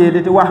nam hi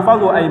yele te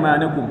wahfazu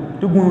aymanakum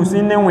tu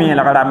gunusin ne wen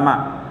la garamma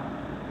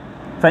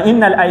fa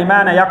innal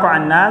aymana yaqa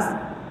an-nas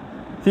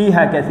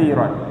fiha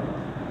kathiran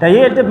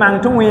tayel te mang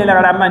tun wen la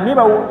garamma ni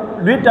ba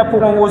luita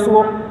pour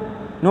woso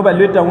no ba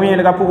luita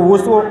wen la pour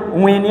woso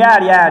wen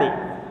yar yari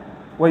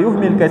wa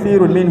yuhmil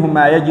kathirun minhum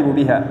ma yajibu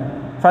biha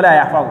fala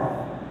yahfaz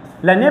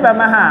la ne ba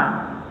ma ha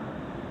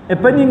e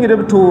pani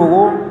ngirab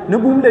togo no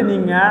bum la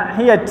ninga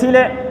hiya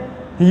tile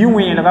hi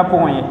wen la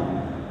poye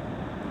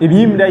e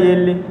bim da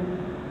yelle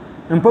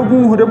en pa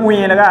gun huda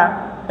wen la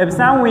e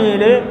san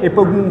wele e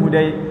pa gun huda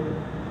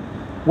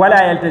wala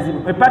yaltazim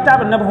e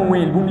pata na ba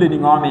wen bum la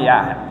ninga me ya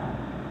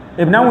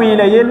e na wen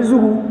la yel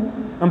zugu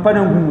en pa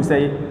na gun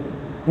sai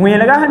wen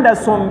la handa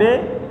sombe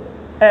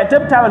e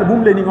tabta wal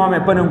bum la ninga me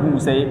pa na gun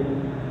sai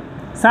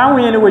san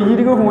wen wa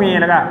yidigo wen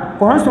la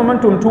ko han so man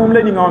tum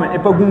la ninga me e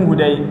pa gun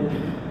huda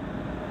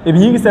e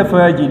bi sa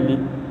fa jilli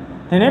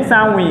tene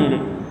san wele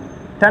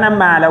tana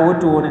mala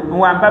wotone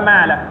wan pa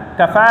mala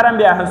kafaran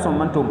bi ahan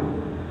summantum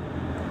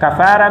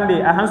kafaran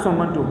bi ahan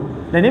summantum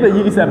da ne ba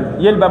yigi sam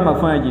yel ba ma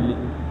fa jilli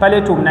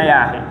pale tum na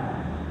yahe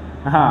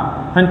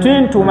han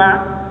tin tuma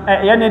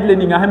ya ne le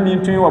ninga han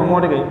min tun wa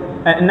modage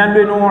nan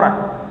le nora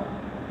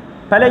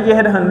pale je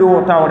han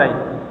lo tawrai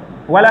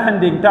wala han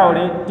ding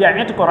tawre ti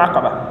et ko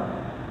raqaba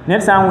ne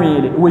san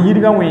wele wo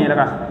yidiga wele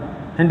ka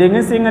han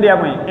ding singa ya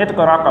mo et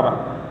ko raqaba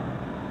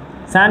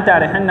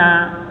santare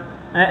hanna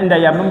nda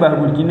yamma ba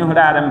burkini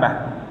horaran ba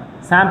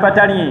san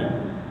patari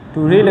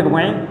to rele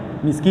gwe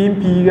miskin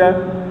piga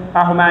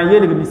ahma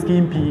yele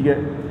miskin piga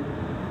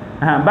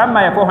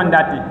bamma ya fo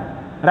hondati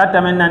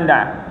ratta men nanda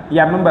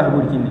yamma ba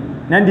burkini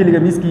nan diliga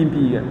miskin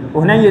piga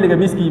o nan yele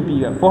miskin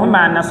piga fo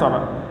ma na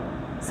soba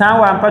san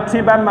wa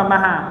patri bamma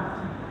maha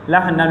la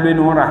hanna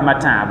lenu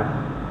rahmataba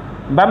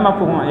bamma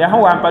ko ya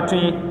hawa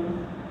patri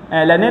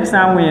la net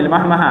san wel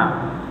mahmaha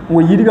wo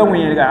yidiga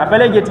wenga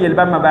apale get yel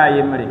bamma ba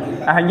yemre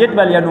a hanget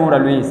bal ya nura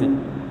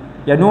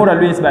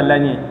luisi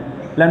ballani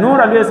la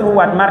noora loes fo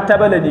wat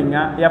martaba la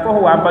ninga ya fo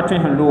wa pa tõe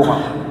sẽn looga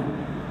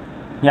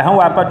ya sẽn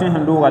wa pa tõe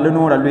sẽn looga la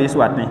noora loes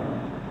wat ne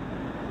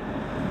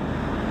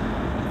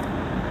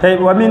tay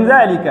wa min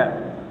zalika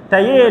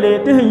tayele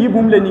tɩ sẽn yi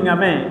bũmb la ninga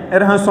me d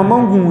sẽn sõm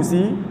n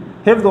gũusi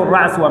hifd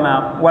ras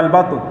wal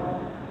batn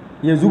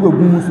ya zuga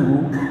gũusgu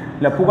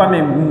la pʋga me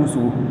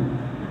gũusgu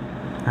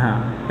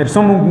d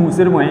sõm n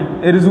gũusd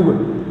wẽ d zuga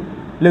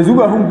la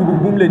zuga sẽn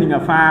gubg bũmb la ninga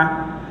fãa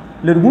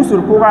la d gũusd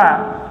pʋga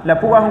la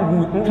pʋga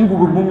sẽn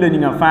gubg bũmb la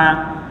ninga fãa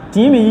tɩ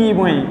yẽ me yɩɩ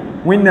bõe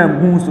wẽnnaam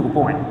gũusg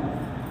pʋgẽ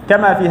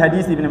kama fi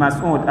hadis ibn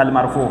mas'ud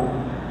al-marfu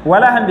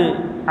wala sẽn be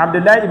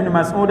abdullah ibn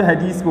mas'ud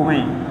hadis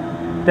pʋgẽ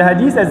tɩ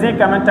hadisa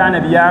zẽkame n tã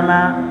nabiyaamã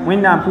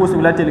wẽnnaam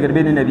pʋʋsg la telgd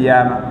be ne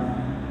nabiyaamã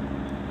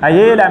a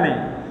yeelame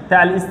t'a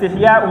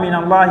al-istihya'u min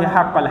allahi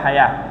haqq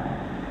al-haya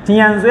tɩ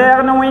yãn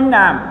zoɛɛg ne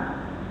wẽnnaam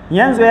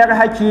yãn zoɛɛg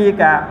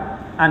hakɩɩka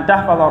an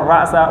tahfada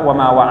ar-ra'sa wa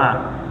ma wa'a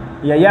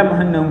ya yam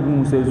sẽn na n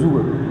gũusa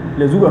zuga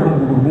la zuga sẽn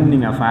gubg bũmb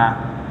ninga fãa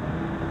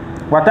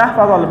wa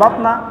tahfada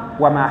al-batna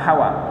wa ma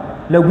hawa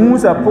la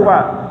gũusa pʋga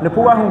la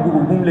pʋga sẽn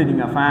gubg bũmb la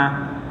ninga fãa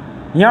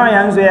yã wã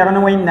yãn zoɛɛg ne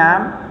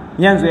wẽnnaam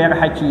yãn zoɛɛg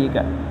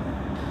hakɩɩka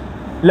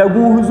la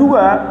gũus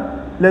zuga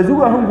la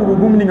zuga sẽn gubg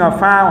bũmb ninga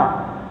fãa wã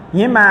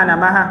yẽ maana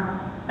masã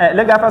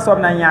la gafa soab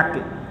na n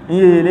yãke n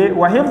yeele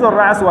wa hifz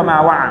ar-ra's wa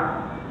ma wa'a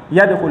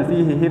yadkhul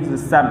fihi hifz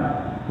as-sam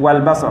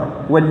wal-basar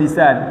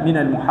wal-lisan min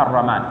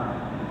al-muharramat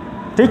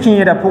tɩ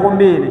kẽeda pʋgẽ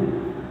beene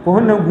fo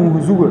sẽn na n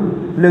gũus zuga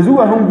la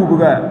zuga sẽn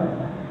gubga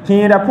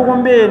kẽeda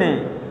pʋgẽ beene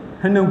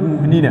sẽn na n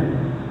gũus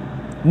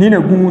nina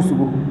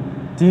gũusgu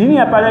tɩ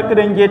nina pa rekd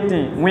n get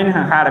wẽnd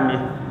sẽn harem ye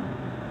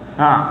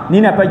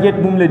nina pa get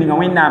bũmb la ninga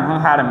wẽnnaam sẽn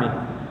harem ye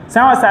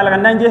sã n wa salg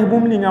n na n ges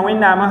bũmb ninga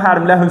wẽnnaam sẽn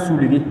harem la sẽn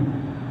sulgi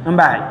n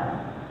basɛ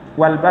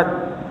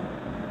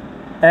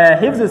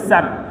hifz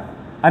sam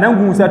a na n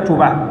gũusa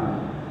tʋba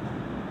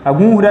a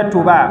gũusda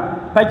tʋba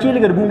pa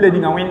kɩlgd bũmb la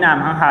ninga wẽnnaam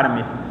sẽn harem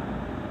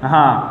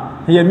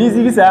ye ya mi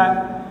zigsa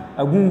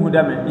a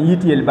gũusdame n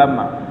yit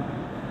yel-bãmbã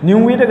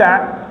nin-wɩdga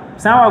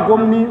sã n wa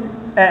gom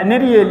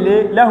ned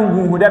yelle la sẽn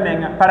gũusda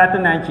menga pa rat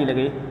n na n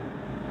kɩlge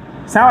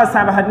sã n wa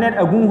sãbsd ned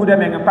a gũusda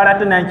menga pa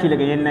rat n na n kɩlg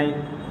yẽnna ye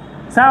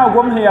sã n wa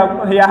gom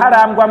ya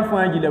haram goam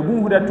fãa gila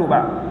gũusda tʋba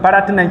pa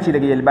rat n na n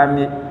kɩlg yel-bãmb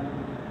ye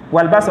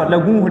wal-basar la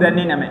gũusda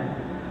niname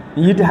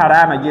n yit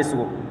harama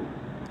gesgo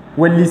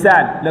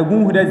wal-lisan la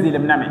gũusda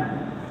zɩlemname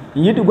n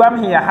yit goam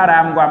sẽn ya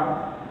haram goam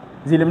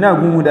zɩlem na a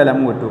gũusda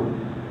lame woto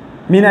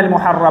min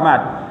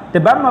al-muharramat tɩ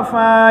bãmbã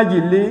fãa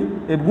gilli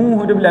b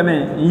gũusdb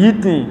lame n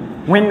yitẽ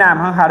wẽnnaam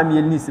sẽn harem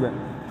yel ninsba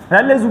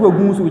rãl la zuga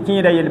gũusg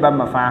kẽeda yel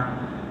bãmbã fãa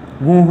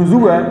gũus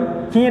zuga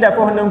kẽeda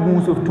fo sẽn na n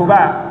gũusf tʋba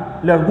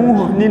la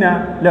gũusf nina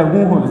la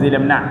gũusf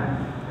zɩlemna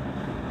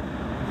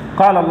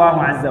qala allahu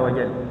azza wa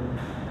jal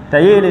t'a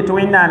yeele tɩ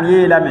wẽnnaam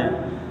yeelame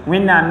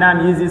wẽnnaam naam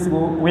yɩ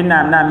zɩsgo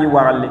wẽnnaam naam yɩ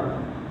wagle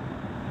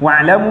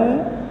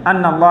wa'lamu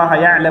anna allaha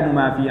ya'lamu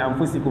ma fi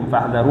anfusikum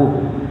fahdharuhu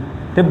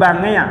tɩ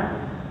bãngẽ yã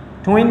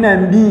tɩ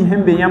wẽnnaam bii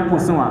sẽn be yãmb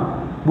pʋsẽ wã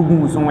bɩ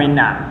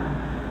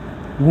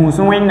gũus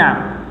wẽnnaam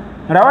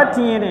ra wa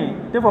tẽedẽ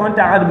tɩ fo sẽn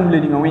tagd bũmb la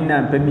ninga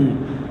wẽnnaam pa mi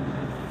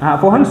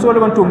fo sẽn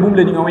solg n tʋm bũmb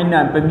la ninga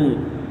wẽnnaam pa mi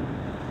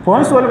fo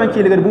sẽn solg n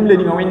kelgd bũmb la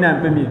ninga wẽnnaam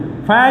pa mi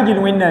fãa gill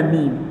wẽnnaam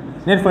miime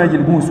ned fãa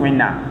gill gũus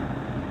wẽnnaam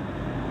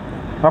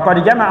faqad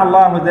jamaa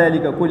allahu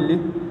dhalika kulli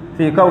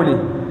fi qawli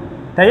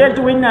t'a yel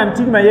tɩ wẽnnaam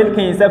tigma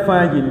yel-kãensã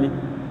fãa gilli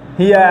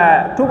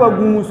hiya tʋba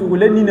gũusgu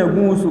la nina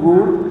gũusgu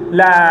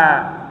la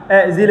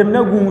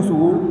zɩlemna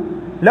gũusgu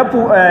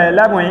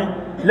la bõe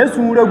la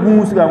sũurã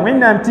gũusga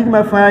wẽnnaam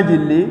tigma fãa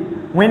gilli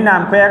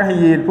wẽnnaam koɛɛg sẽn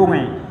yeel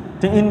pʋgẽ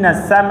tɩ inna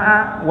as-sam'a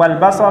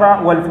wal-basara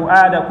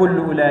wal-fu'ada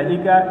kullu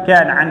ulaika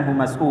kana anhu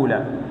mas'ula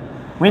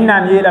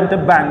wẽnnaam yeelame tɩ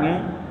bãngẽ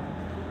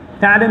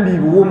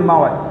tãad-n-biig wʋmma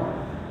wa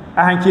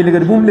a sẽn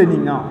kelgd bũmb la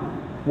ninga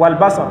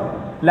wal-basar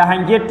la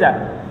sẽn geta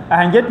a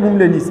sẽn get bũmb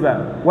la ninsba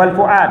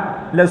wal-fu'ad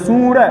la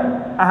sũurã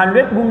a sẽn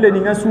loet bũmb la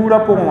ninga sũurã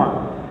pʋgẽ wã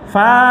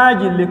fãa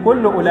gilli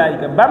kullu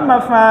ulaika bãmbã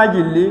fãa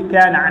gilli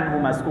kana anhu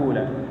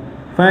mas'ula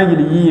fãa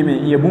gill yɩɩme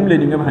n ya bũmb la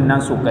ninga b sẽn na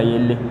n soka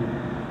yelle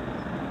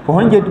fo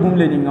sẽn get bũmb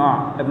la ninga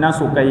wã b na n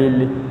soka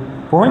yelle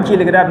fo sẽn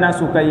kelgda b na n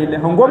soka yelle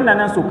sẽn gomda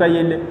na n soka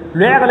yelle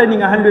loɛɛg la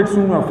ninga sẽn loet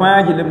sũurã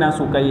fãa gill b na n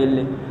soka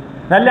yelle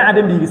rall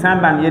ãdem-biig sã n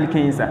bãng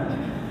yel-kẽensa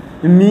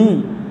n mi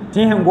tɩ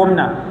sẽn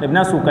gomna b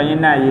na n soka yẽ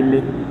na a yelle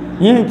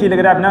yẽ sẽn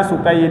kelgda b na n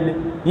soka yelle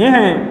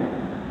yẽ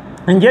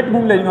sẽn get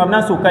bũmb la ninga b na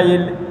n soka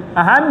yelle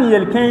a sãn mi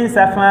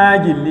yel-kẽensã fãa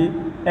gilli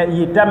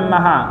yɩta m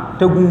masã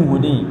t'a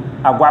gũusdẽ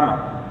a goama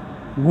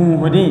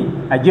gũusdẽ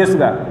a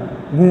gesga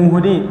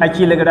gũusdẽ a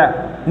kelgra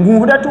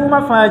gũusda tʋʋmã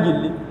fãa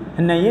gilli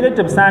n na yẽle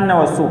tɩ b sã n na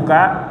wa soka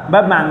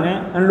ba bãngẽ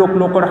n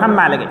lok-lokr sẽn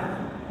malge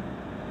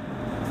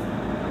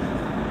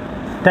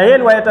t'a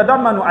yel wa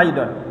yatadammanu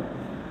aidan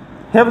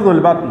hifz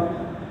al-batn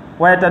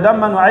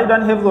ويتضمن أيضا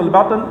حفظ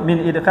البطن من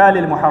إدخال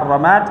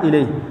المحرمات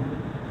إليه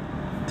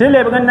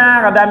تلبغ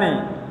ناغدامي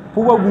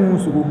هو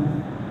غوسغو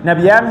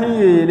نبيام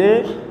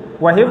هيلي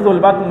وحفظ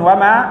البطن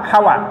وما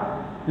حوى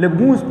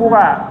لغوس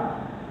بوغا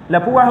لا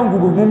بوغا هنغو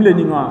بوم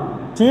لنيغا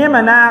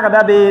تيما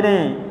ناغدا بيني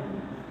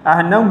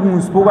أهنان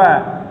غوس بوغا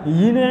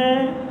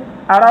يني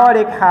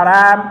arawrek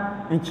haram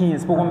n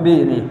kĩis pʋgẽ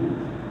beene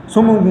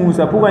sõm n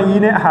gũusa pʋgẽ yɩ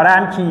ne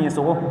haram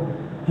kĩisgo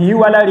hi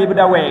wala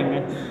rɩbda wɛɛngẽ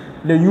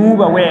la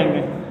yũuba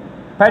wɛɛngẽ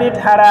pa rɩt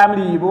haram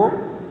rɩɩbo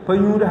pa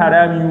yũud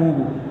haram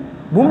yũubu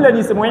bũmb la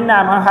ninsem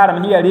wẽnnaam sẽn harem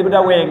sẽn yaa rɩbda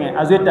wɛɛngẽ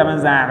a zoetame n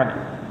zãagde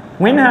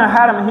wẽnd sẽn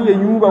harem sẽn yaa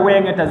yũuba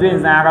wɛɛngẽ t'a zoe n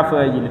zãaga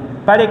faa yɩle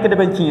pa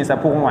rɩkdb n kĩisa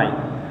pʋgẽ wã ye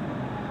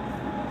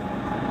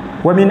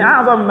ومن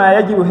أعظم ما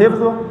يجب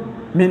حفظه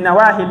من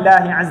نواحي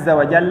الله عز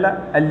وجل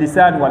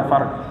اللسان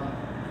والفرج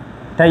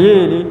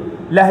تيلي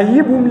لا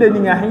يبوم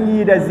لنيا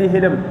هيدا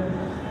زهدم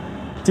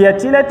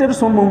تياتيلا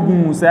ترسم من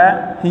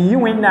غوسا هي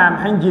وين نام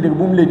هنجيد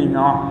بوم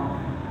لنيا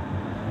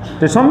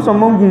تسم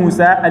من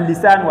غوسا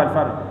اللسان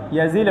والفرج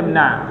يا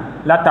زلمنا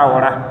لا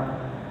تورا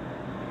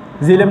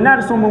زلمنا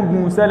تسم من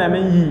غوسا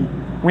لمن يي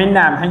وين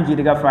نام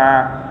هنجيد غفا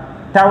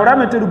تورا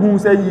متر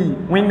غوسا يي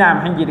وين نام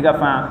هنجيد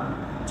غفا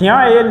تيا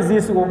يل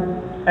زيسو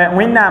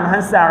wẽnnaam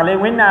sẽn sagle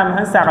wẽnnaam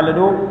sẽn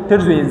sagldo tɩ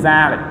d zoe n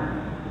zãage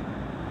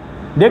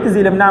dɩk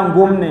zɩlem na n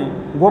gomne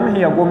gom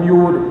sẽn yaa gom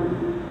yoodo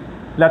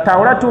la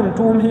taoora tʋʋm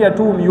sẽn yaa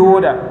tʋʋm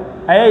yooda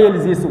a yaa yel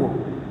zɩsgo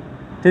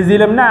tɩ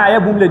zɩlem na a yaa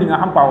bũmb la ninga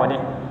sẽn paoodẽ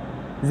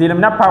zɩlem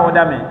na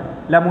paoodame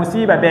la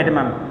musiiba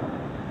bɛdmam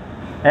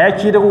a yaa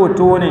kɩdg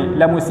wotone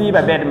la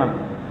musiiba bɛdmam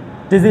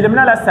tɩ zɩlem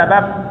na la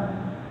sabab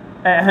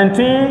sẽn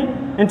tõe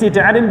n tɩ tɩ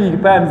ãdem-biig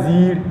paam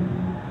ziir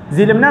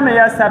zɩlem na me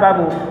yaa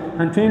sababo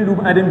sẽn tõe n lub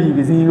ãdem-biig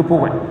zĩig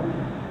pʋgẽ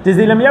tɩ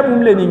zɩlem yaa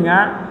bũmb la ninga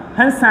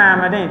sẽn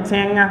sãamdẽ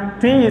tẽngã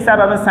tõe n yɩ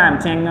sabab n sãam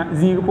tẽngã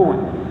zĩig pʋgẽ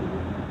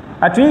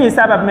a tõe n yɩ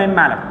sabab me n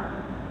malg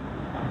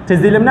tɩ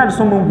zɩlem na d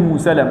sõm n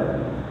gũusa lame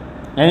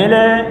ya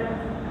yẽle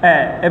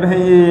b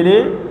sẽn yeele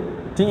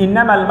tɩ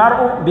innama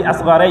almar'u bi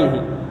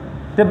asgarayhi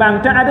tɩ bãng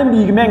tɩ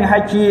ãdem-biig meng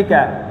hakɩɩka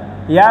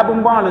yaa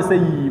bõn-bõolsã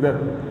yiiba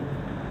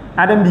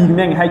ãdem-biig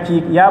meng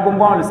hakɩɩk yaa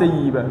bõn-bõolsã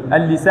yiiba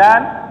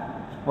allisan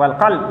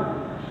walqalb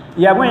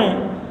ya bõe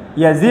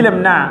ya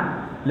zɩlem na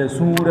la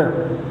sũura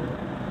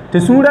tɩ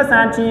sũura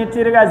sã n tɩɩg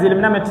tɩrga zɩlem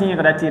na me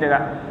tɩɩgda tɩrga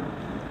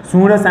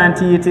sũura sã n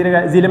tɩɩg tɩrga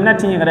zɩlem na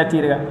tɩɩgda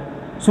tɩrga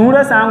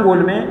sũura sã n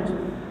golme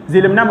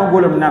zɩlem na me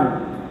golem name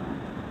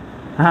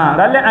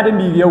rall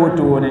ãdem-biig ya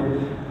wotone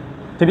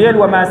tɩ b yeel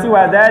wa ma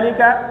siwa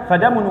dhalika fa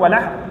damun wa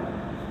lahm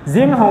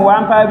zĩng sẽn wa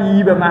n paam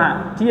yiiba masã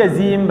tɩ ya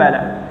zɩɩm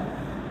bala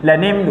la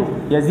nemdo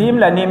ya zɩɩm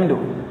la nemdo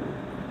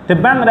tɩ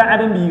bãngda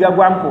ãdem-biiga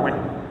goam pʋgẽ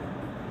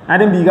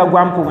ãdem-biiga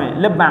goam pʋgẽ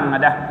le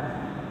bãngda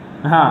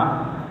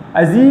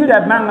a ziira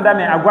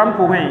bãngdame a goam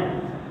pʋgẽ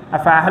a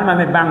faaslmã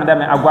me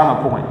bãngdame a goamã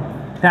pʋgẽ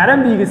tɩ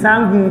ãdem-biig sã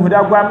n gũusda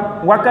goam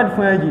wakat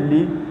fãa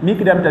gilli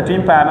mikdame t'a tõe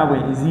n paama bõe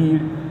ziir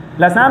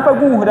la sã n pa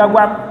gũusda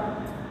goam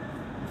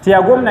tɩ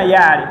yaa gomna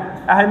yaare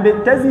a sẽn be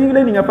t'a ziig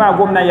la ninga fãa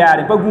gomna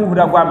yaare pa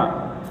gũusda goamã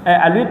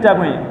a lʋɩta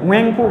bõe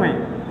wẽng pʋgẽ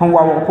sẽn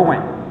waoog pʋgẽ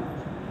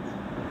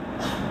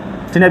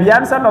tɩ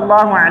nabiyaam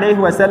sallallahu alayhi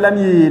wa sallam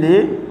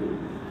yeele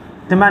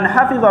tɩ man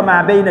hafiza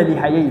ma bayna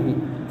lihayayhi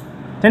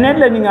tɩ ned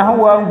la ninga sẽn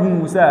wa n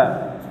gũusa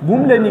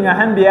bũmb la ninga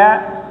sẽn be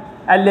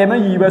a lɛmã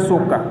yiibã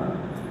soka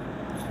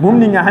bũmb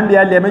ninga sẽn be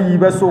a lɛmã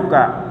yiibã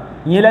soka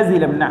yẽ la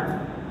zɩlem na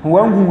sẽn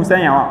wa n gũusa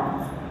yã wã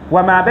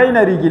wa ma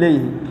bayna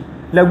rijlayhi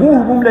la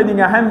gũus bũmb la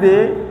ninga sẽn be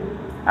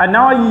a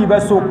nao yiibã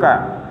soka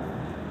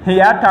sẽn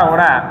yaa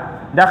taoora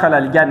dakhala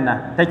aljanna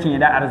t'a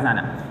kẽeda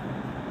arzãna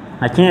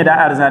a kẽeda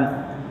arzãn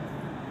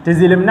tɩ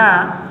zɩlem na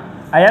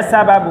a yaa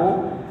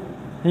sababo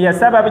sẽn yaa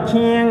sabab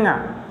kẽenga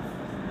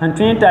sẽn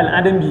tõe n tall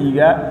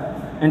ãdem-biiga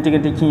n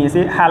tɩg tɩ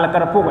kẽese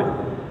halkr pʋgẽ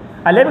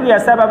a lebg yaa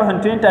sabab sẽn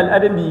tõe n tall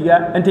ãdem-biiga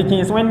n tɩ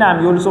kẽes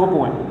wẽnnaam yolsg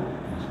pʋgẽ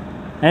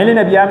a yẽle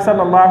nabiyaam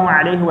sallallahu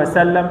alayhi wa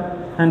sallam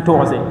sẽn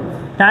togse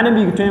tɩ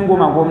ãdem-biig tõe n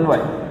goma gomd wa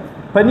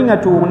pa ninga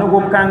toog ne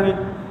gom-kãnge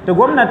tɩ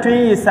gomdã tõe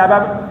n yɩ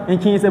sabab n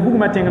kẽesa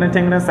bugmã tẽngr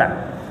n sa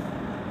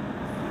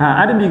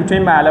ãdem-biig tõe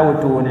n maala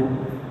wotone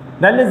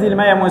dal le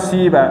zɩlmã yaa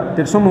mosiiba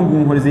tɩ d sõm n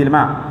gũusd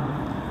zɩlmã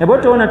y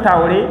botone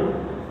taoore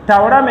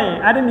taoorame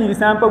ãdem-biig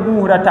sã n pa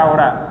gũusda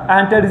taoora a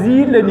sẽn tar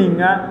ziir la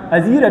ninga a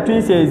ziirã tõe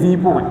n sɛ a zĩig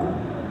pʋgẽ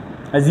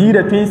a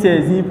ziirã tõe n sɛ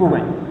a zĩig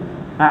pʋgẽ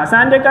sã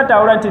n dɩka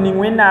taoorã tɩ ning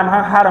wẽnnaam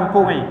sẽn harem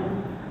pʋgẽ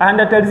a sẽn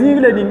da tar ziir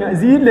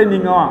la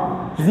ninga wã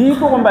zĩig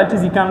pʋgẽ bal tɩ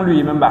zĩ-kãng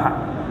loeem n basa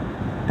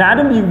tɩ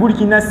ãdem-biig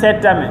burkina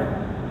sɛtame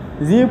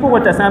zĩig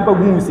pʋgẽ t'a sã n pa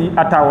gũusi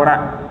a taoora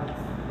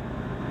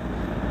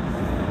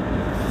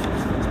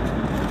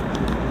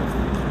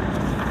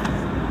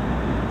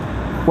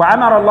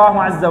وأمر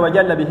الله عز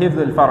وجل بحفظ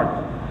الفرج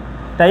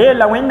تيل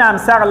لو إنهم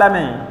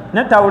سغلمي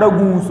نتورا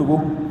غوسغو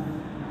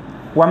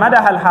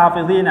ومدح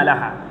الحافظين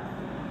لها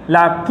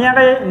لا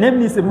بيري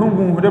نبني سبهم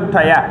غوهدب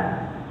تيا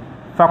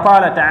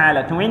فقال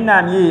تعالى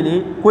توينام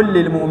يلي كل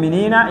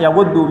المؤمنين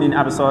يغضوا من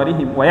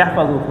أبصارهم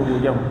ويحفظوا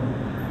فروجهم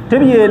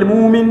تبي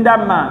المؤمن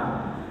دما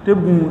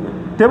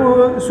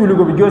تبو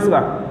سلوغو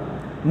بجوسغا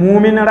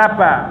مؤمن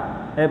رابا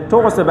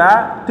توغسبا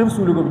تبو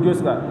سلوغو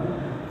بجوسغا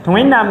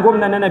توينام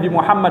قمنا نبي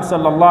محمد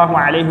صلى الله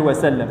عليه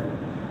وسلم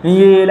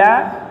يلا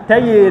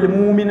تيل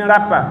مؤمن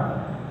رابا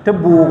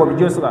تبوغو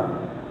بجوسغا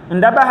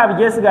ndaba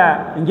بجسغا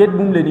نجد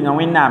بوم لدينا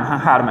وينام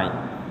هارماي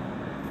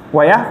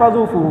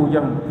ويحفظوا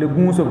فروجهم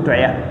لغوسو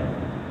تويا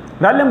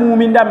رال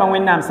مؤمن دما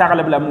وينام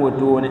ساغلب لا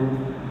موتونه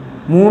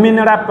مؤمن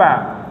رابا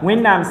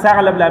wẽnnaam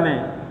saglb lame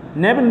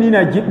neb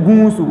nina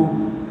gũusgu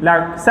la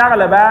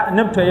saglba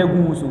neb toya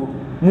gũusgu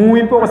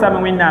muwin pʋgsame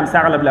wẽnnaam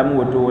saglb lame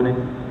wotone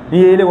n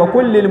yeele wa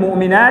kul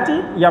lilmuminati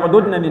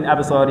yagdudna min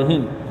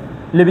absarihin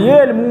leb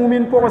yeel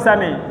mumin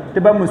pʋgsame tɩ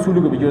bãmb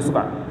sulgb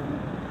josga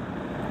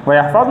wa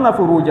yahfadna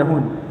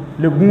furujahun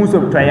le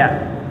gũusb toya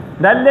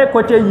rall le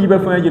kote yiiba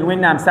fãa yel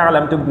wẽnnaam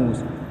saglame tɩ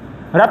gũus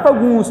rapa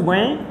gũus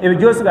bõe b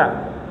josga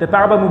tɩ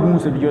pagba me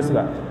gũusb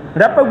josga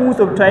rapa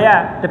gũusb toya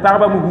tɩ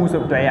pagba me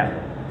gũusb toya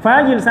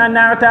fãa yel sã n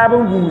naag taab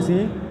n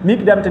gũusi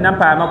mikdame tɩ na n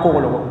paama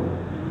koglgo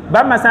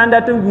bãmba sã n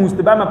dat n gũus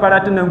tɩ bãmba pa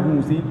rat n na n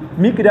gũusi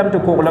mikdame tɩ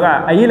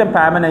koglga a yɩl n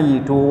paama na n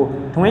yɩɩ toogo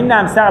tɩ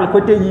wẽnnaam sagl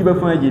kote yiiba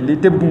fãa yelle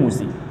tɩ b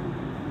gũusi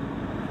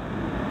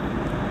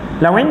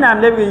la wẽnnaam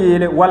lebg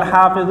yeele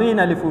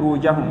walhafidina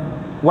lifurujahum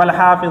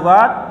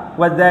walhafizat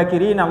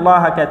والذاكرين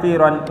الله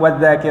كثيرا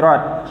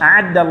والذاكرات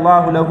أعد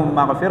الله لهم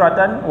مغفرة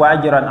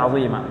وأجرا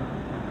عظيما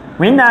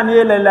وإنما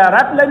يلا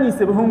رب لن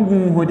يسبهم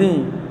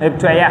جهودين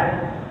ابتويا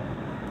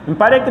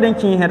مبارك لن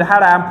كين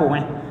حرام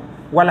بوين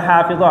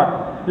والحافظات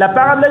لا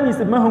بعد لن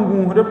يسبهم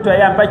جهود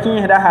ابتويا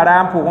مباركين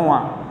حرام بوين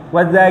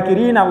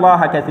والذاكرين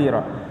الله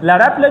كثيرا لا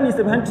رب لن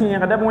يسبهم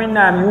تين قدام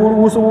وإنما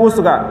يورس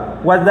وسقا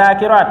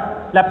والذاكرات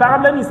لا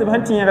بعد لن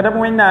يسبهم تين قدام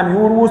وإنما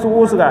يورس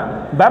وسقا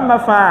بما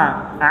فا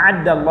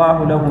أعد الله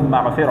لهم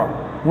مغفرة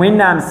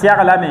وإنما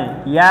سيغلمي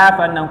يا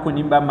فنان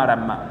كنين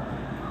بمرمى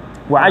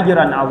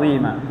وأجرا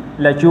عظيما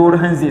لا جور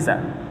هنزيسا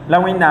لا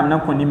وإنما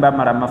نكونين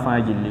بمرمى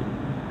فاجلي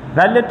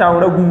رل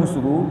تاورا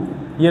غوسو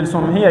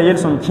يلسوم هي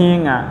يلسوم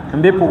كينغا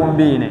مبي بوغم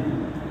بيني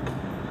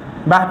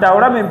باه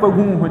تاورا من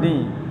بغوم هدي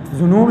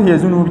ذنوب هي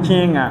ذنوب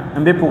كينغا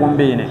مبي بوغم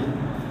بيني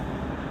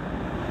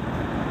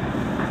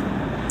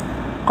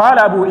قال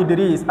أبو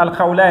إدريس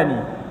الخولاني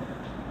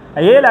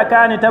أيلا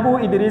كان أبو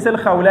إدريس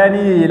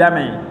الخولاني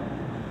لمن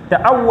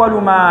تأول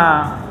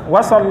ما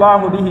وصى الله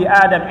به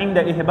آدم عند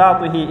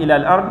إهباطه إلى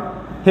الأرض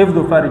حفظ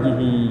فرجه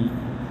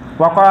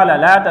وقال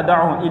لا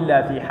تدعه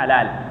إلا في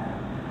حلال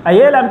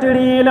أيلا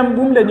تريلم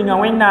بومل نيغا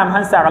وينام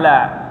هنسغلا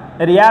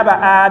ريابا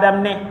آدم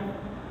نه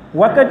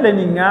وقت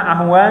لنيغا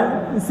أهوان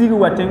سيغ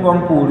واتنغم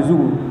كورزو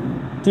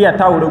تيا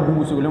تاور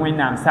غوسو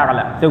لوينام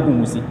سغلا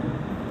تغوسي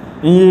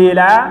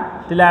يلا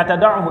لا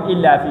تدعه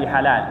إلا في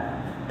حلال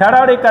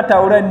ترى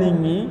كتاور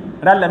نيغي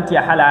رلم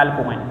تيا حلال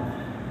بوين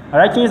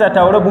rakin sa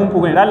tawra bum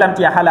pugen ralam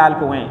ti halal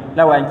ko wen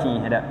lawan ki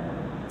hada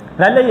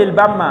ralle yel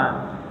bamma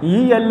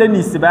yi yalla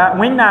nisba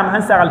wennam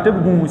han sagal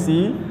tib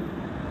gumusi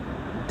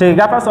te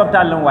gafa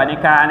sobtal wani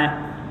kane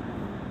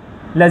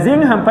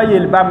lazin han pa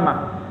yel bamma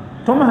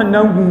tum han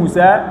nan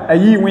gumusa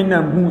ayi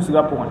wennam gumusu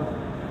ga pon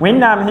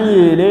wennam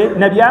hiyele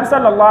nabiyam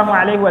sallallahu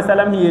alaihi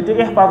wasallam hiyete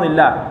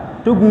ihfazillah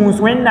to gumus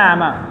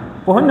wennama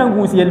ko han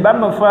gumusi yel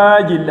bamma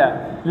fajilla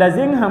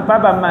lazin han pa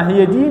bamma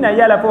hiyedina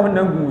yala ko han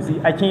gumusi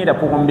akinda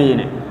pon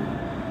bene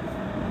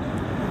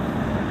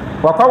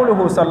وقوله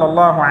صلى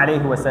الله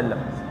عليه وسلم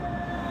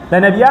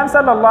لنبي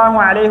صلى الله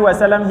عليه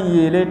وسلم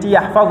هي التي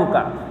يحفظك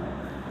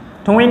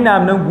توينا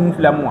من غوف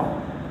لموا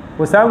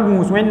وسان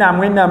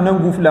وينا من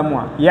غوف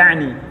لموا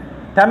يعني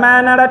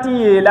تمانا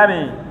رتي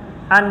لمن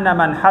أن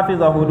من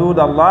حفظ حدود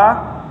الله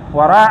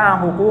وراعى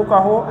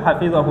حقوقه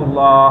حفظه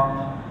الله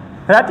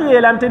رتي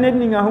لم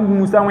تندني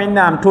غوسا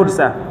وينا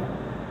تورسا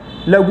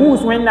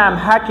لغوس وينا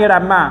حكر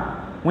ما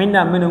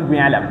وينا من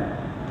غيالم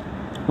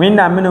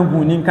وينا من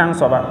غونين كان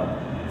صبا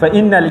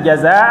فإن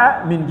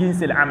الجزاء من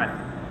جنس العمل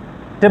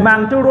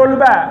تبان ترول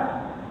با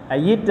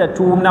أيتا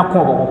تومنا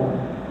كوبو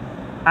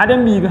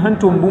adam mi han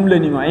tum bum le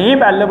ningo e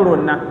ba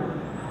lebronna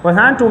wa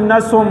han tum na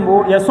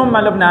sombo ya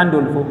somma lebna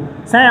andolfo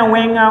sa ya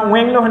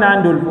weng lo na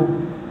andolfo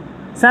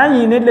sa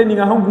yi ne le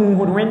ninga han gun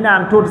hud wenna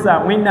am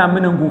todsa wenna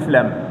mena gun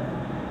flam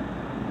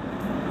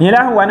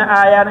yela wana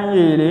ayaran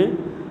yele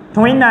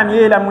to wenna am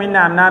yela wenna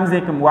am nam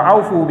zekum wa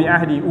awfu bi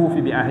ahdi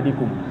ufi bi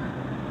ahdikum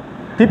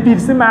tipir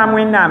sima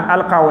wenna am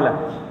alqawla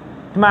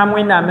ma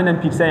wenna am mena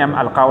pirsa yam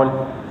alqawl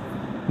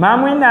ma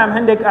wenna am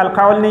handek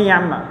alqawl ni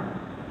yamma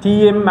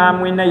tiyem ma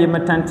wenna yem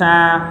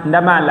tanta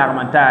ndama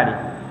larmantari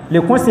le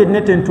conseil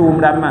ne tentum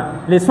ramma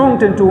le song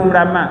tentum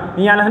ramma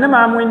yalla na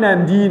ma wenna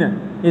am dina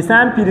e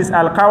sam piris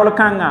alqawl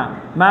kanga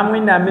ma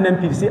wenna mena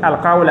pirsi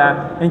alqawla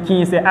en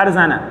kinse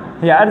arzana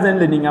ya arzan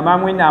le ninga ma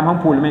wenna am han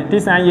pulme ti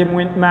san yem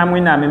ma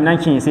wenna mem nan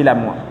kinse la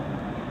mo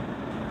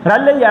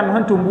ralle yam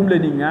han tumbum le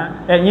ninga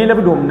e yele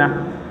bdomna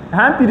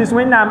han piris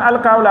wenna am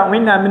alqawla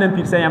wenna mena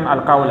pirsa yam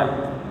alqawla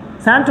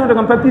san to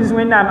daga piris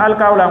wenna am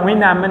alqawla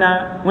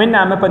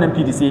wenna ma panan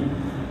pirisi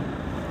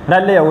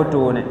ralle ya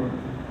wotone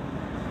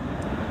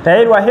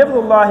tayir wa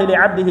hifdhullah li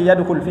 'abdihi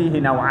yadkhul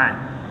fihi naw'an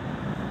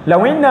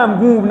law inna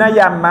gubna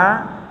yamma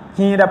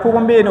kinda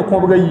pogombe no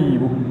kobga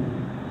yibu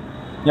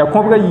ya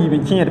kobga yibi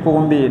kinda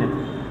pogombe ne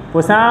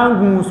fo san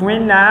gus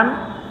wennam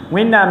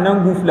nan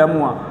guf la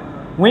moi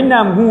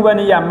wennam guba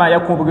ni yamma ya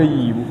kobga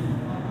yibu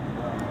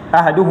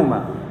ahaduhuma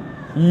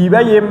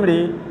yiba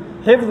yemre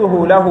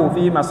hifdhuhu lahu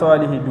fi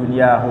masalihi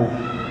dunyahu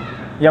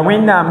ya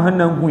wennam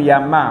hanan gu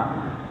yamma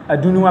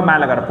adunuwa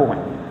malagar pogon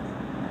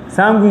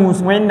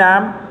sangus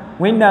wennam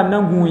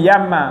nan gu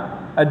yamma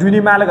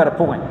aduni malagar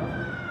pogon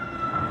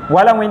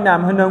wala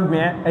wennam hanan gu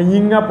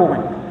ayinga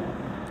pogon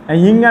a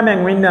yĩnga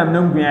meng wẽnnaam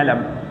nan gũa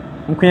lame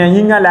n kõ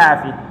yĩnga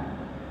laafɩ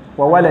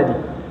wa waladi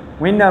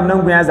wẽnnaam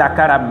nan gũa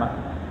zaka rãmbã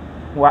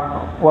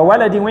wa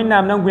waladi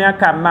wẽnnaam nan gũa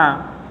kambã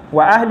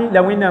wa ahli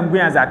la wẽnnaam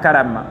gũa zaka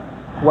rãmbã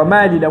wa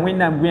maali la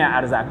wẽnnaam gũa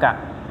arzaka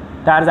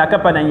t'a arzaka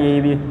pa na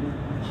yeebe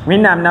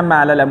wẽnnaam nan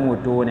maala la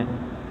mootone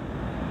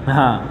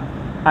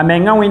a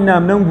menga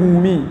wẽnnaam nan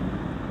gũumi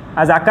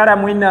a zaka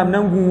rãmb wẽnnaam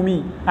nan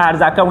gũumi a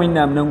arzaka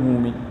wẽnnaam nan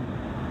gũumi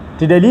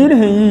tɩ dalil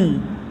sẽn yɩ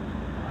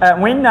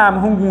wẽnnaam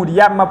sẽn gũud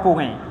yamã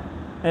pʋgẽ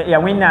ya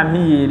wẽnnaam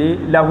sẽn yeele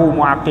lahu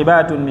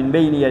muaqibatun min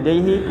bayni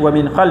yadayhi wa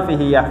min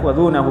khalfihi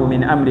yahfazunahu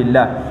min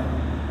amrillah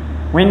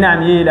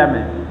wẽnnaam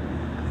yeelame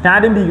tɩ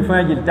ãdem-biig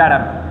fãa gill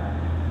tarame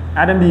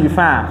ãdem-biig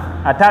fãa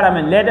a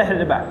tarame n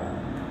lɛdsdba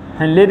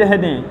sẽn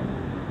ledsdẽ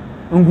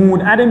n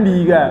gũud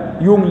ãdem-biiga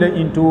yʋng la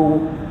ĩntoogo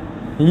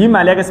n yɩ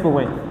malɛgs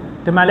pʋgẽ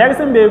tɩ malɛgs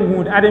n be n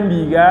gũud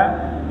ãdem-biiga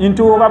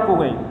ĩntoogã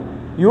pʋgẽ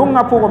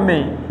yʋngã pʋgẽ me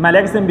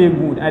malɛgs n be n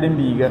gũud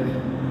ãdem-biiga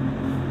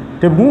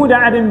tɩ b gũuda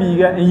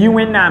ãdem-biiga n yɩ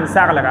wẽnnaam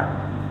saglga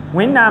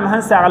wẽnnaam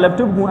sẽn saglb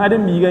tɩ b gũ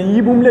ãdem-biiga n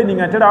yɩ bũmb la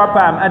ninga tɩ ra wa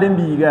paam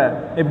ãdem-biiga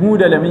b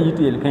gũuda lame n yɩ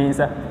tɩ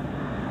yel-kãensa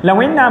la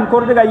wẽnnaam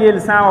kordga yel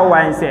sã n wa wa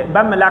n sɛ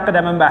bãmb me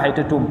lakdame n basɛ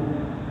tɩ tʋm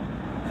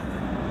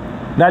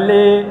dalle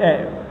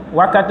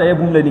wakata ya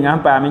bũmb la ninga sẽn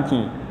paam n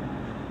kẽ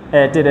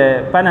tɩ d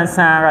pa na n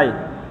sãaga ye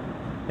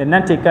d na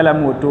n tɩka la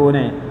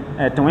mootone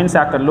tɩ wẽnd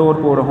sakr loor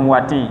poorẽ sẽn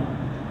watẽ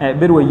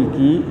bd wa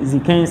yiki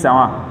zĩ-kãensã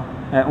wã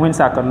wẽnd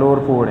sakr loor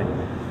poorẽ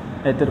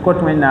tɩ d kot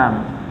wẽnnaam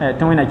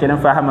tɩ wẽna kell n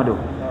faasmdo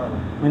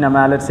wẽna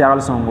maala d segl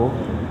sõngo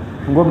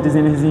n gom tɩ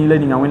zẽms zĩig la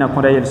ninga wẽna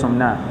kõda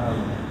yel-sõmdã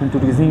n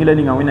tudg zĩig la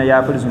ninga wẽna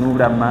yaafr zũnub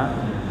rãmbã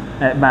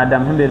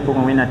maadam sẽn be d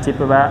pʋgẽ wẽna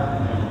tɩpba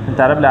n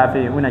tar b laafɩ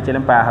wẽna kell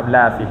n paasb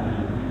laafɩ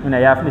wẽna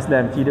yaafr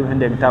islam kiidb sẽn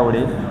deng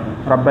taoore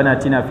ربنا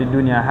اتنا في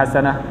الدنيا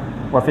حسنة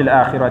وفي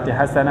الآخرة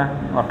حسنة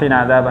وقنا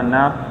عذاب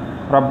النار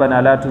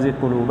ربنا لا تزغ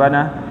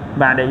قلوبنا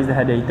بعد إذ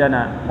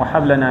هديتنا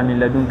وهب لنا من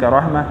لدنك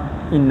رحمة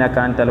إنك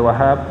أنت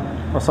الوهاب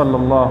وصلى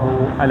الله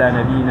على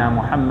نبينا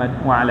محمد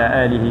وعلى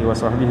آله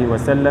وصحبه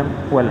وسلم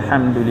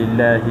والحمد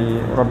لله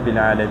رب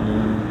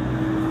العالمين.